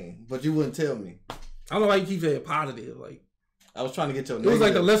thing. But you wouldn't tell me. I don't know why you keep saying positive. Like I was trying to get your. It was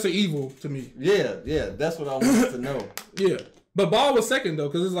like the lesser evil to me. Yeah, that's what I wanted to know. Yeah, but ball was second though,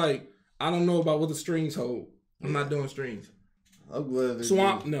 because it's like I don't know about what the strings hold. I'm not doing strings. I'm glad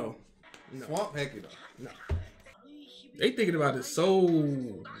Swamp, no. Swamp, heck no. No. They thinking about it so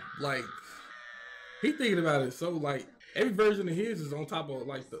like he thinking about it so like every version of his is on top of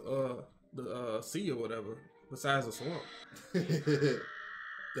like the sea or whatever, besides the swamp.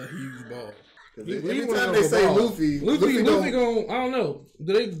 The huge ball. Every time they say Luffy gon' I don't know.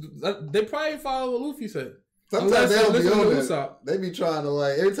 They probably follow what Luffy said. Sometimes they don't be listen on to that. Usopp. They be trying to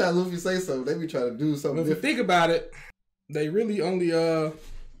like every time Luffy say something, they be trying to do something But if you different. think about it, they really only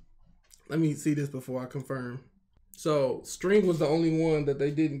let me see this before I confirm. So String was the only one that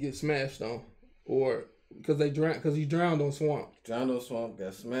they didn't get smashed on, or because he drowned on Swamp. Drowned on Swamp,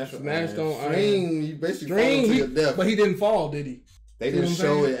 got smashed on String, he basically fell to your death. But he didn't fall, did he? They didn't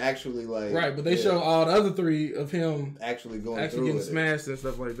show it actually like right, but they show all the other three of him actually getting smashed and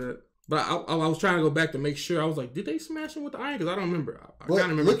stuff like that. But I was trying to go back to make sure. I was like, did they smash him with the iron? Because I don't remember. I but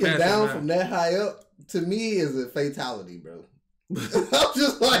kind of remember looking down from that high up to me is a fatality, bro. I'm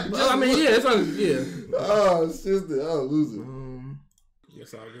just like, I mean, yeah, it's like, yeah. Oh, it's just loser.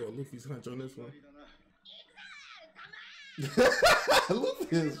 Guess I'll go with Luffy's hunch on this one.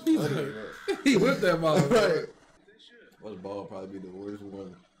 Luffy is funny, bro. He whipped that ball. Right. Well, the ball probably be the worst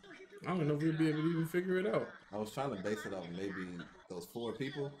one. I don't know if we'll be able to even figure it out. I was trying to base it off maybe those 4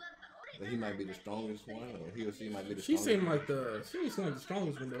 people. That he might be the strongest one, or he or she might be the strongest. She didn't seem like the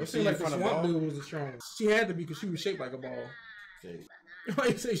strongest one though. It She seemed like the in front of swamp ball? dude was the strongest. She had to be because she was shaped like a ball. Shit. Why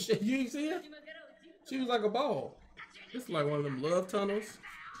you say shit? You ain't see her? She was like a ball. This is like one of them love tunnels.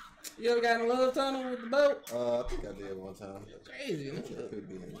 You ever got in a love tunnel with the boat? I think I did one time. Crazy. That could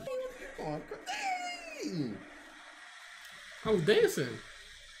be in there. Dang. I was dancing.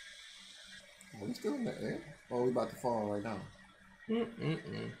 We still in that air? Oh, we about to fall right now.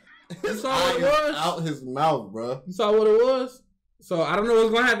 You saw what it was? Out his mouth, bro. You saw what it was? So I don't know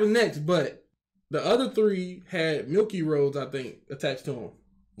what's gonna happen next, but the other 3 had milky roads, I think, attached to them.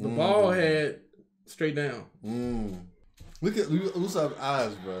 The ball had straight down. Look at Usopp's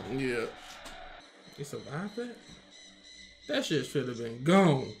eyes, bro. Yeah. They survived that? That shit should have been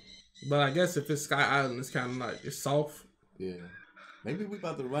gone. But I guess if it's Sky Island, it's kind of like, it's soft. Yeah. Maybe we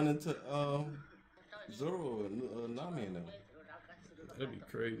about to run into Zoro or Nami in there. That'd be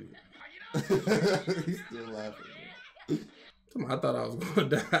crazy. He's still laughing. I thought I was going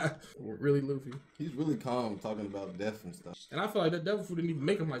to die. Really, Luffy. He's really calm talking about death and stuff. And I feel like that devil fruit didn't even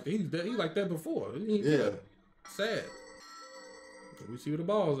make him like that. He's like that before. Yeah. Sad. We see where the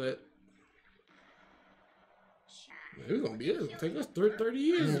ball's at. It's gonna be it. It's gonna take us 30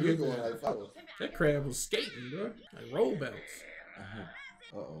 years to get going there. like follow. That crab was skating, bro. Like roll bounce.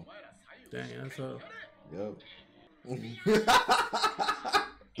 Uh-oh. Dang, that's a Yep.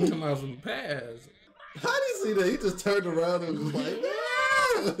 come out some pads. How did you see that? He just turned around and was like,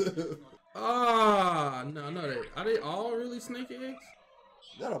 No. Are they all really snake eggs?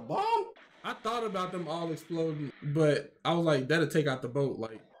 Is that a bomb? I thought about them all exploding, but I was like, that'll take out the boat.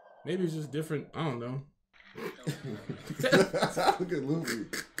 Like, maybe it's just different. I don't know. Look at Luffy.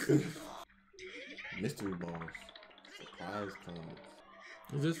 Mystery balls. Surprise comments.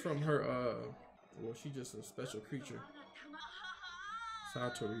 Is this from her, or she just a special creature?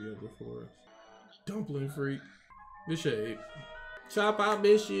 Satoria before us. Dumpling freak. The shade. Chop, I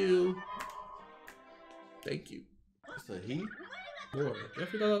miss you. Thank you. It's a he? Boy,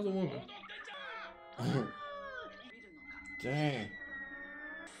 definitely thought I was a woman. Dang.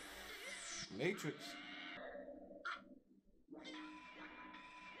 Matrix.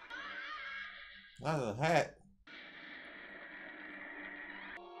 That's a hat.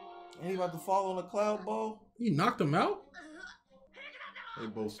 And he about to fall on a cloud ball. He knocked him out? They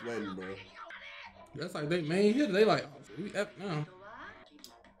both sweating, bro. That's like they main hit. They like, oh, we F now.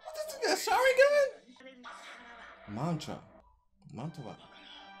 What this got Sharingan? Mantra.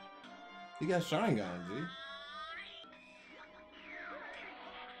 He got Sharingan, G.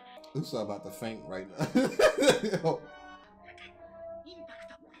 Usopp about to faint right now.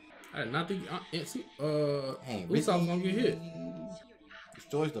 I did not think Usopp's gonna get hit.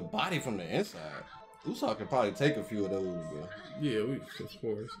 Destroys the body from the inside. Usopp could probably take a few of those, bro. Yeah, of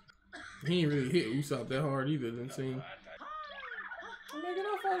course. He ain't really hit Usopp that hard either, didn't seem. Making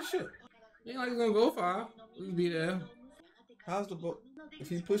off all the shit. Ain't like he's gonna go far. We'll be there. How's the boat?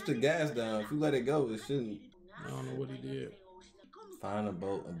 If you push the gas down, if you let it go, it shouldn't. I don't know what he did. Find a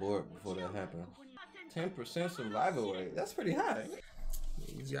boat and board before that happens. 10% survival rate. That's pretty high.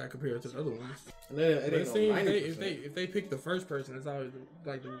 You gotta compare it to the other ones. And then It seems if they pick the first person, it's always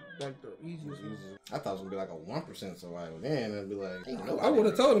the easiest one. I thought it was gonna be like a 1% survival. Then it'd be like, I would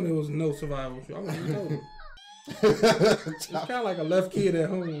have told him it was no survival. I would have told him. It's kind of like a left kid at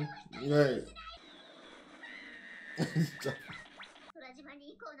home. Right.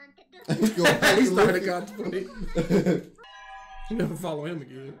 He started contemplating. You never follow him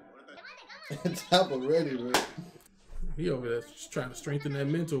again. Top already, man. He over there just trying to strengthen that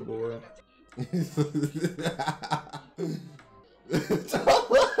mental boy.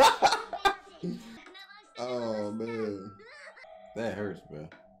 Oh man, that hurts, bro.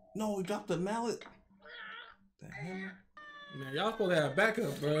 No, he dropped the mallet. The hammer. Man, y'all supposed to have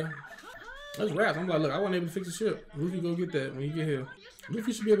backup, bro. That's rap. I'm like, look, I wasn't able to fix the ship. Luffy go get that when you get here.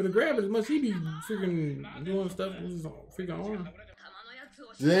 Luffy should be able to grab it as much as he be freaking doing stuff with his freaking arm.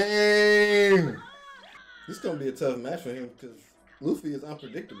 Dang. This gonna be a tough match for him because Luffy is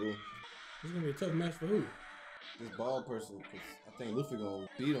unpredictable. It's gonna be a tough match for who? This bald person, because I think Luffy gonna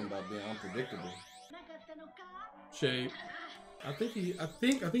beat him by being unpredictable. Shade. I think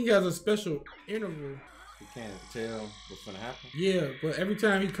he has a special interval. He can't tell what's gonna happen. Yeah, but every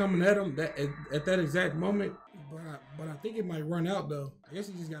time he coming at him, that at that exact moment, but I think it might run out though. I guess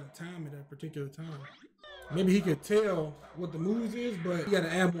he just gotta time it at a particular time. Maybe he could tell what the moves is, but he gotta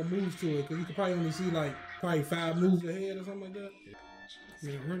add more moves to it because he could probably only see like 5 moves ahead or something like that.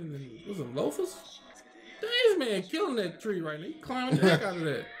 Man, running in was some loafers. Dang, this man killing that tree right now. He climbing the heck out of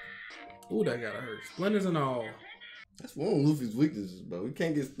that. Ooh, that gotta hurt. Splinters and all. That's one of Luffy's weaknesses, bro. We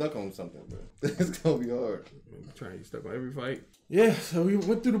can't get stuck on something, bro. It's gonna be hard. I'm trying to get stuck on every fight. Yeah, so we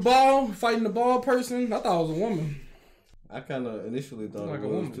went through the ball, fighting the ball person. I thought it was a woman. I kind of initially thought like it a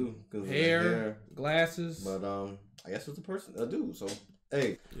was woman too, because hair, glasses. But I guess it's a dude. So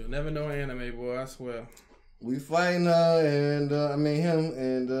hey, you'll never know anime, boy. I swear. We fighting him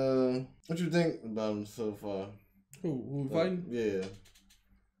and what you think about him so far? Who we fighting? Yeah.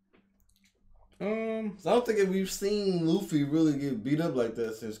 So I don't think if we've seen Luffy really get beat up like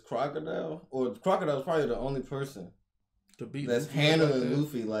that since Crocodile, or Crocodile's probably the only person to beat that's Luffy handling like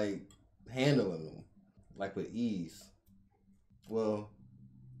Luffy, like handling him like with ease. Well,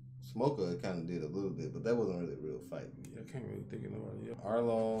 Smoker kind of did a little bit, but that wasn't really a real fight. Yeah, I can't really think of nobody else.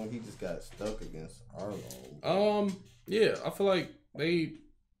 Arlong, he just got stuck against Arlong. Yeah, I feel like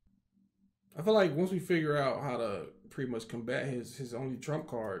once we figure out how to pretty much combat his only trump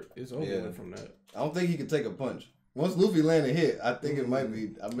card, it's over with from that. I don't think he could take a punch. Once Luffy land a hit, I think it might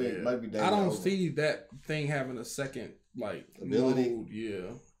be. I mean, it might be. I don't see that thing having a second like ability. Mode,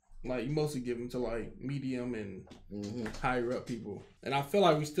 yeah. Like, you mostly give them to, like, medium and higher up people. And I feel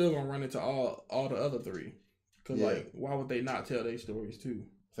like we still gonna run into all the other three. Because, like, why would they not tell their stories, too?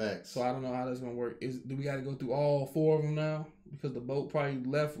 Facts. So, I don't know how that's gonna work. Do we gotta go through all 4 of them now? Because the boat probably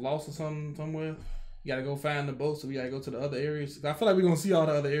lost or something somewhere? You gotta go find the boat, so we gotta go to the other areas. I feel like we're gonna see all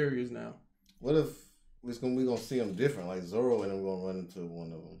the other areas now. What if we gonna see them different? Like, Zoro and them gonna run into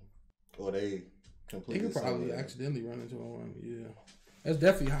one of them. Or they completely... They could probably accidentally run into one, yeah. That's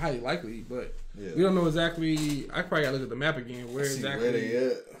definitely highly likely, but we don't know exactly. I probably gotta look at the map again where exactly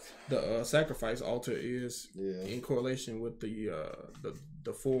the sacrifice altar is in correlation with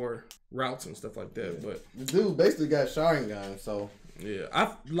the 4 routes and stuff like that. But the dude basically got Sharingan, so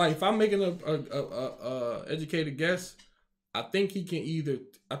I like if I'm making a educated guess, I think he can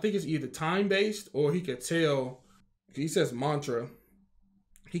it's either time based or he could tell. He says mantra.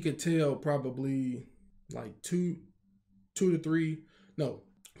 He could tell probably like 2 to 3. No,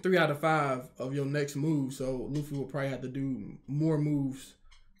 3 out of 5 of your next move. So Luffy will probably have to do more moves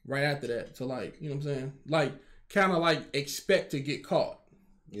right after that. So like, you know what I'm saying? Like, kind of like expect to get caught.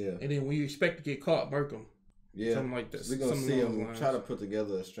 Yeah. And then when you expect to get caught, murk him. Yeah. Something like that. So we're going to see him try to put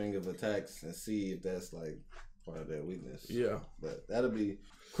together a string of attacks and see if that's like part of their weakness. Yeah. But that'll be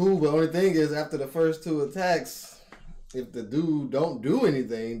cool. But only thing is, after the first 2 attacks, if the dude don't do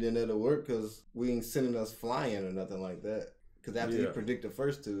anything, then it'll work because we ain't sending us flying or nothing like that. Because after you predict the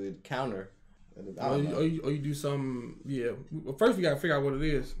first 2, it counter. Or you do some, Well, first we gotta figure out what it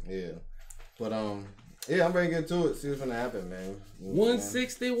is. Yeah. But yeah, I'm ready to get to it. See what's gonna happen, man.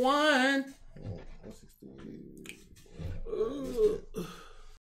 161. 161.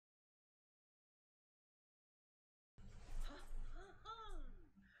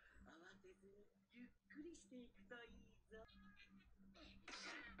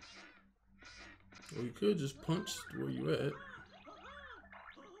 Or you could just punch where you at.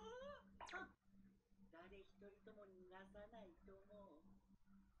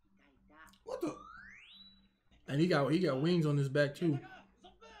 What the? And he got wings on his back too.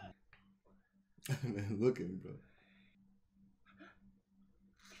 Man, look at me, bro.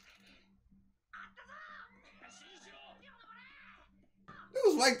 It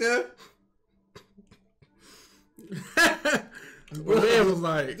was right there. Well, man was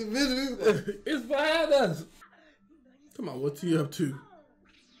like, The vision was like, it's behind us. Come on, what's he up to?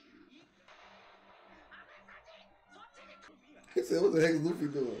 he said, what the heck is Luffy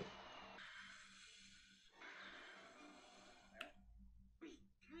doing?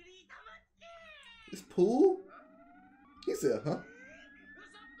 This pool? He said, huh?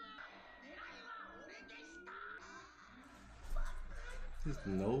 His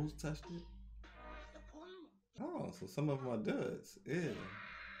nose touched it? Oh, so some of them are duds. Yeah.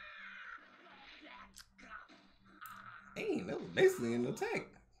 Dang, that was basically an attack.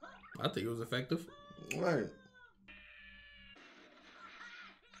 I think it was effective. Right.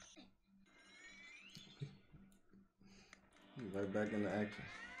 Right back into action.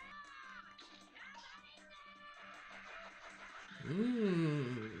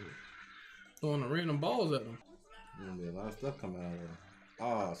 Throwing the random balls at him. There's gonna be a lot of stuff coming out of there.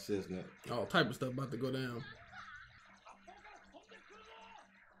 Oh, shiznit. All type of stuff about to go down.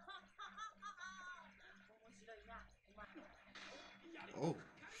 Oh,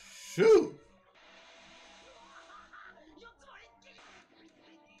 shoot.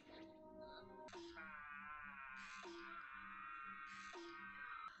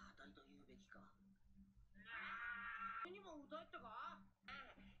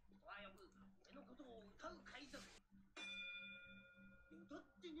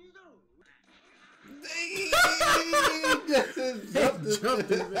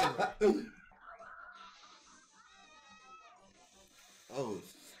 Oh.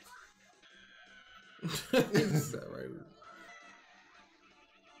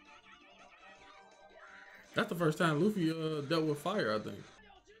 That's the first time Luffy dealt with fire, I think.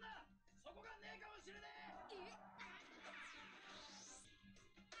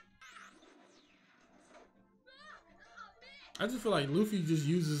 I just feel like Luffy just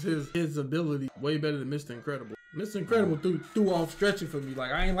uses his ability way better than Mr. Incredible. Mr. Incredible threw off stretching for me.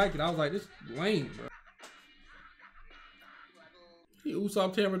 Like, I ain't like it. I was like, this is lame, bro. He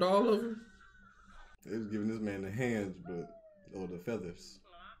Usopp hammered all of them. They was giving this man the hands, or the feathers.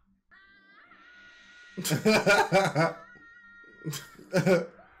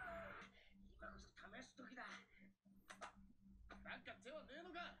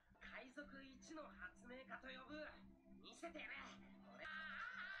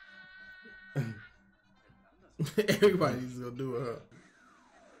 Everybody's gonna do it, huh?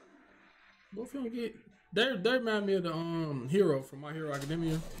 Both of them get. They remind me of the hero from My Hero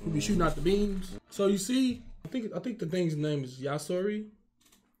Academia who be shooting out the beams. So you see, I think the thing's name is Yasori,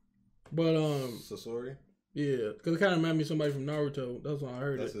 but Sasori. Yeah, because it kind of reminded me of somebody from Naruto. That's why I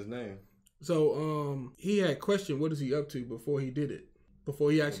heard That's his name. So he had questioned what is he up to before he did it,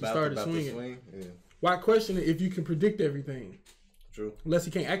 before he actually started swinging. Swing? Yeah. Why question it if you can predict everything? True. Unless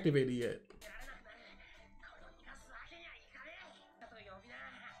he can't activate it yet.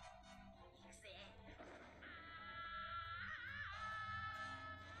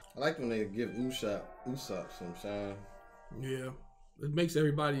 I like when they give Usopp some shine. Yeah, it makes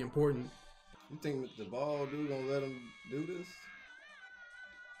everybody important. You think the ball dude gonna let him do this?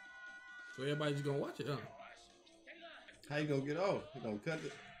 So everybody's gonna watch it, huh? How you gonna get off? You gonna cut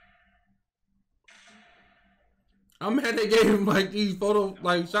it? I'm mad they gave him like these photo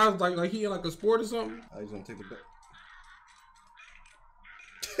like shots like he in like a sport or something. How you gonna take it back?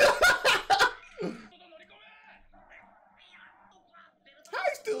 How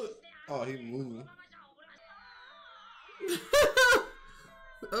he still? Oh, he moving.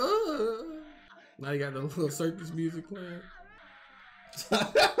 Now you got the little circus music playing.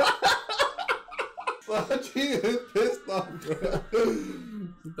 He is pissed off, bro.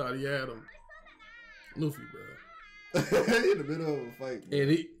 He thought he had him. Luffy, bro. In the middle of a fight. Bro.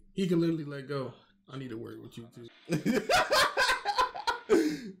 And he can literally let go. I need to work with you too.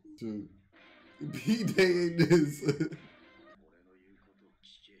 True. B-Day ain't this.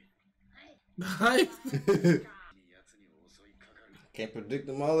 Nice. Can't predict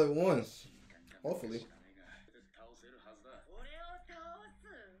them all at once. Hopefully.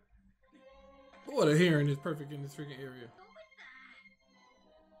 What a heron is perfect in this freaking area.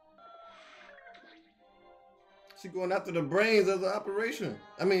 She going after the brains of the operation.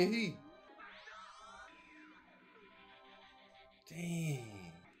 I mean, he. Dang.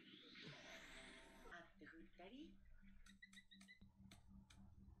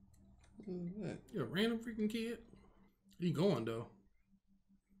 You're a random freaking kid. He going though.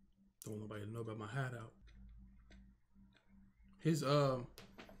 Don't want nobody to know about my hideout. His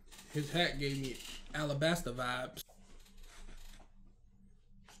hat gave me Alabasta vibes.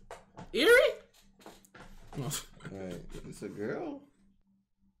 Eerie? Right. It's a girl?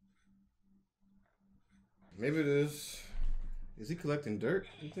 Maybe it is. Is he collecting dirt,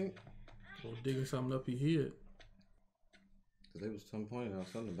 you think? Or digging something up he hid. Because they was some pointing out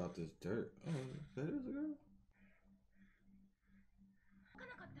something about this dirt. Oh, that is a girl?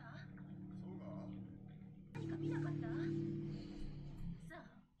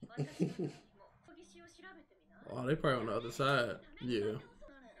 Oh, they probably on the other side. Yeah.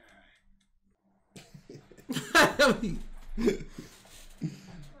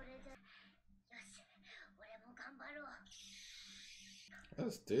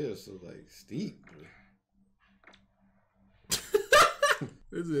 That stairs so like steep.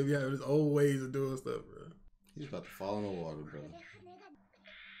 This is his old ways of doing stuff, bro. He's about to fall in the water, bro.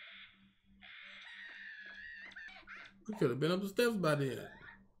 He could have been up the steps by then.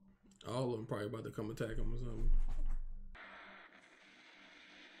 All of them probably about to come attack him or something.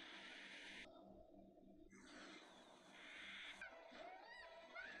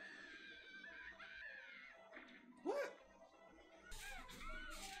 What?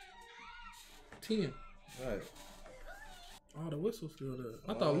 10. Right. Oh, the whistle's still there.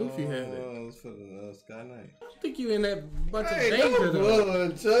 I thought Luffy had it. Oh, it's for the Sky Knight. I think you in that bunch Hey, of danger though.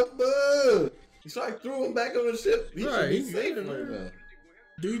 no, Chubba. You started threw him back on the ship. He Right, should be he's safe good, right man. now.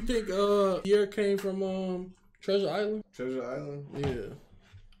 Do you think Pierre came from Treasure Island? Treasure Island? Yeah.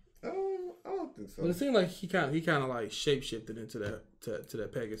 I don't think so. But it seemed like he kind of like shapeshifted into that to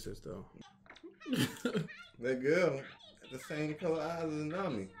that Pegasus though. That girl had the same color eyes as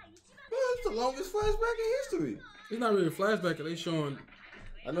Nami. Well, it's the longest flashback in history. It's not really a flashback. They showing.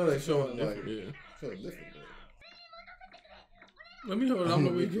 I know they showing like different, yeah. showing different. Let me hold on. I'm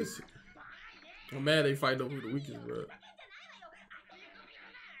the weakest. I'm mad they fight over the weakest, bro.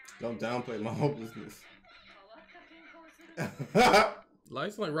 Don't downplay my hopelessness. Like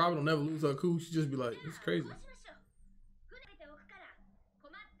it's like Robin will never lose her cool. She just be like, it's crazy.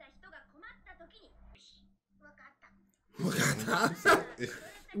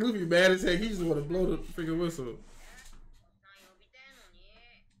 Luffy mad as heck. He just want to blow the freaking whistle.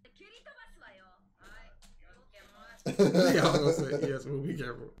 Yeah, I was gonna say yes. We'll be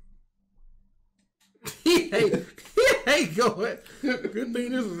careful. He ain't going. Good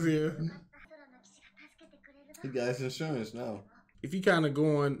thing this was here. He got his insurance now. If you kind of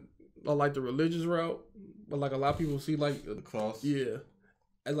going like the religious route, but like a lot of people see like The cross. yeah,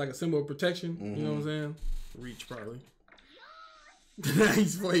 as like a symbol of protection. You know what I'm saying? Reach probably.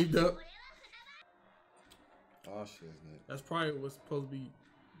 He's flamed up. Oh shit, isn't it? That's probably what's supposed to be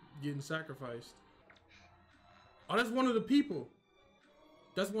getting sacrificed. Oh, that's one of the people.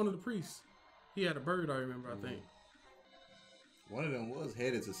 That's one of the priests. He had a bird, I remember, I think. One of them was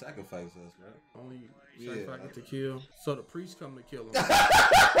headed to sacrifice us, right? Only Yeah. sacrifice to kill. So the priests come to kill him.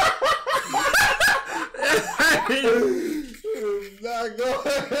 Not going.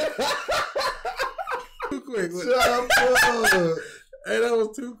 Too quick. Shut up. Hey, that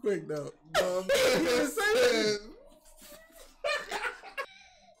was too quick, though.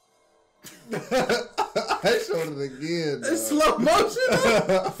 I showed it again. It's slow motion.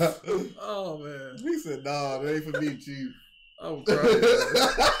 Oh, man. He said, "Nah, that ain't for me, Chief." I'm crying.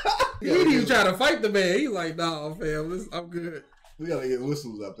 He didn't even try to fight the man. He's like, nah, fam, I'm good. We gotta get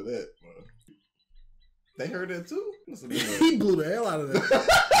whistles after that, bro. They heard that too? He blew the hell out of that.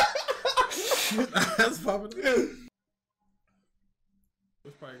 That's popping.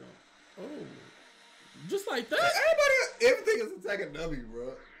 It's probably going. Oh, just like that. Everything is attacking W,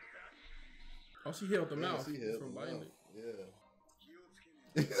 bro. Oh, she held the mouth. She held from the biting mouth.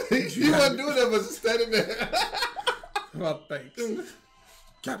 it. Yeah. She wasn't doing that, but just standing there. Well, thanks.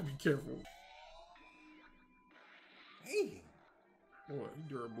 Gotta be careful. Hey. Boy, he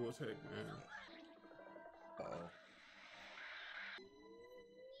durable as heck, man.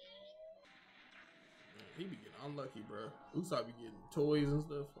 He be getting unlucky, bro. Usopp be getting toys and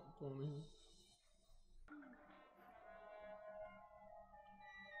stuff on him.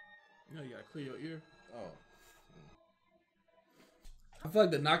 You know you gotta clear your ear. Oh. I feel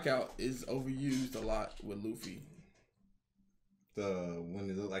like the knockout is overused a lot with Luffy. When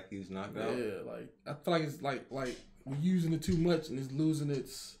it looked like he was knocked out? Yeah, like I feel like it's like we're using it too much and it's losing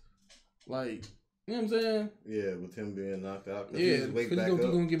its like, you know what I'm saying? Yeah, with him being knocked out. Yeah, because he's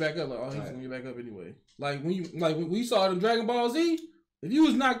gonna get back up. Like, he's gonna get back up anyway. Like when we saw it in Dragon Ball Z, if you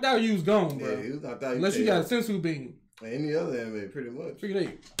was knocked out, you was gone, bro. Yeah, he was knocked out. Unless you got a sensu bean. Any other anime, pretty much.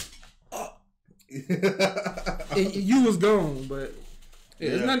 Freaking you was gone, but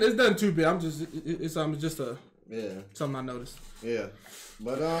it's nothing too big. It's just something I noticed. Yeah,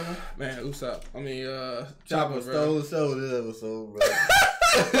 but man, Usopp. I mean, Chopper stole the show this episode, bro.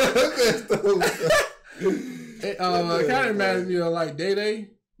 It kind of reminded me of like Day.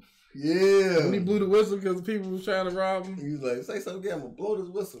 Yeah, when he blew the whistle because people was trying to rob him. He was like, "Say something again, I'm gonna blow this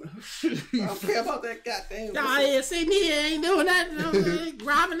whistle." I don't care about that goddamn. Y'all ain't sitting here, ain't doing that,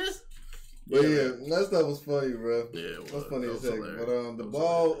 robbing us. But yeah, that stuff was funny, bro. Yeah, that's funny as heck. But the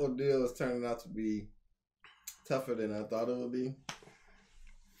ball ordeal is turning out to be tougher than I thought it would be.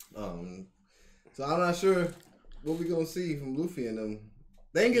 So I'm not sure what we're gonna see from Luffy and them.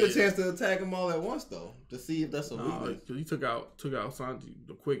 They didn't get a chance to attack them all at once though, to see if that's a weakness. Because he took out Sanji,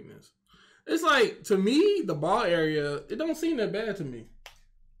 the quickness. It's like, to me, the ball area, it don't seem that bad to me.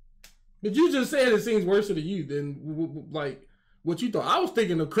 But you just said it seems worse to you than like what you thought. I was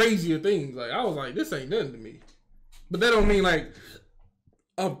thinking of crazier things. Like I was like, this ain't nothing to me. But that don't mean like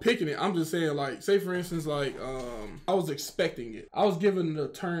I'm picking it. I'm just saying, like, say for instance, like I was expecting it. I was giving the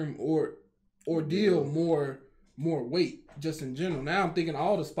term ordeal more weight just in general. Now I'm thinking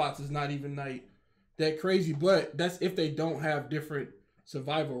all the spots is not even like that crazy, but that's if they don't have different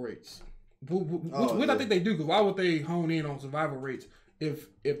survival rates. Which I think they do, because why would they hone in on survival rates if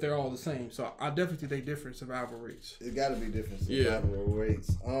they're all the same? So I definitely think they different survival rates. It got to be different survival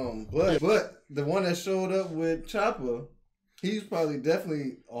rates. But the one that showed up with Chopper, he's probably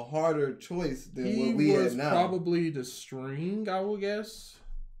definitely a harder choice than what we had now. Probably the string, I would guess.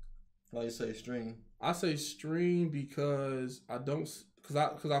 Why you say string? I say string because I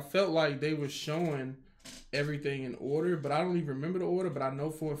felt like they were showing everything in order, but I don't even remember the order. But I know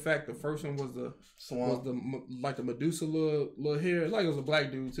for a fact the first one was the swamp, like the Medusa little hair. It's like it was a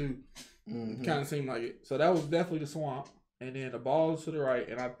black dude too. Mm-hmm. Kind of seemed like it. So that was definitely the swamp, and then the balls to the right,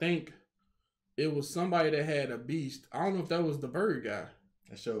 and I think it was somebody that had a beast. I don't know if that was the bird guy.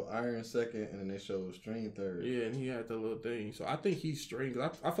 They showed Iron second, and then they showed String third. Yeah, and he had the little thing. So I think he's String.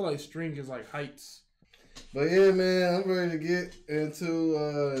 I feel like String is like heights. But yeah, man, I'm ready to get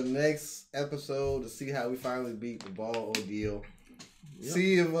into next episode to see how we finally beat the ball ordeal. Yep.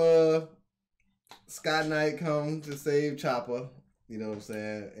 See if Scott Knight comes to save Chopper. You know what I'm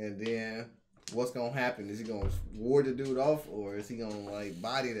saying? And then what's gonna happen? Is he gonna ward the dude off, or is he gonna like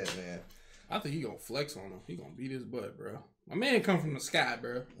body that man? I think he gonna flex on him. He gonna beat his butt, bro. My man come from the sky,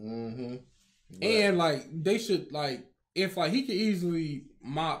 bro. Mm-hmm. And like they should like if like he could easily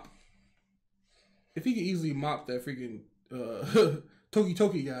mop. If he could easily mop that freaking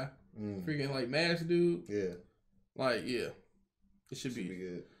Toki guy, freaking like mask dude, it should be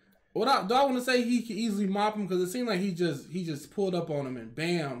good. Do I want to say he could easily mop him, because it seemed like he just pulled up on him and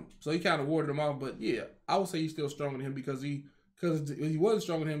bam, so he kind of warded him off. But yeah, I would say he's still stronger than him, because he wasn't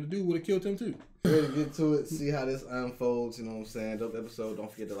stronger than him, the dude would have killed him too. Ready to get to it, see how this unfolds, you know what I'm saying? Dope episode.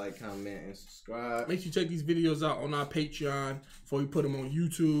 Don't forget to like, comment, and subscribe. Make sure you check these videos out on our Patreon before we put them on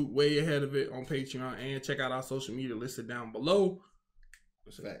YouTube, way ahead of it on Patreon, and check out our social media listed down below.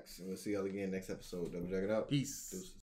 Facts. And we'll see y'all again next episode. Double check it out. Peace. Deuces.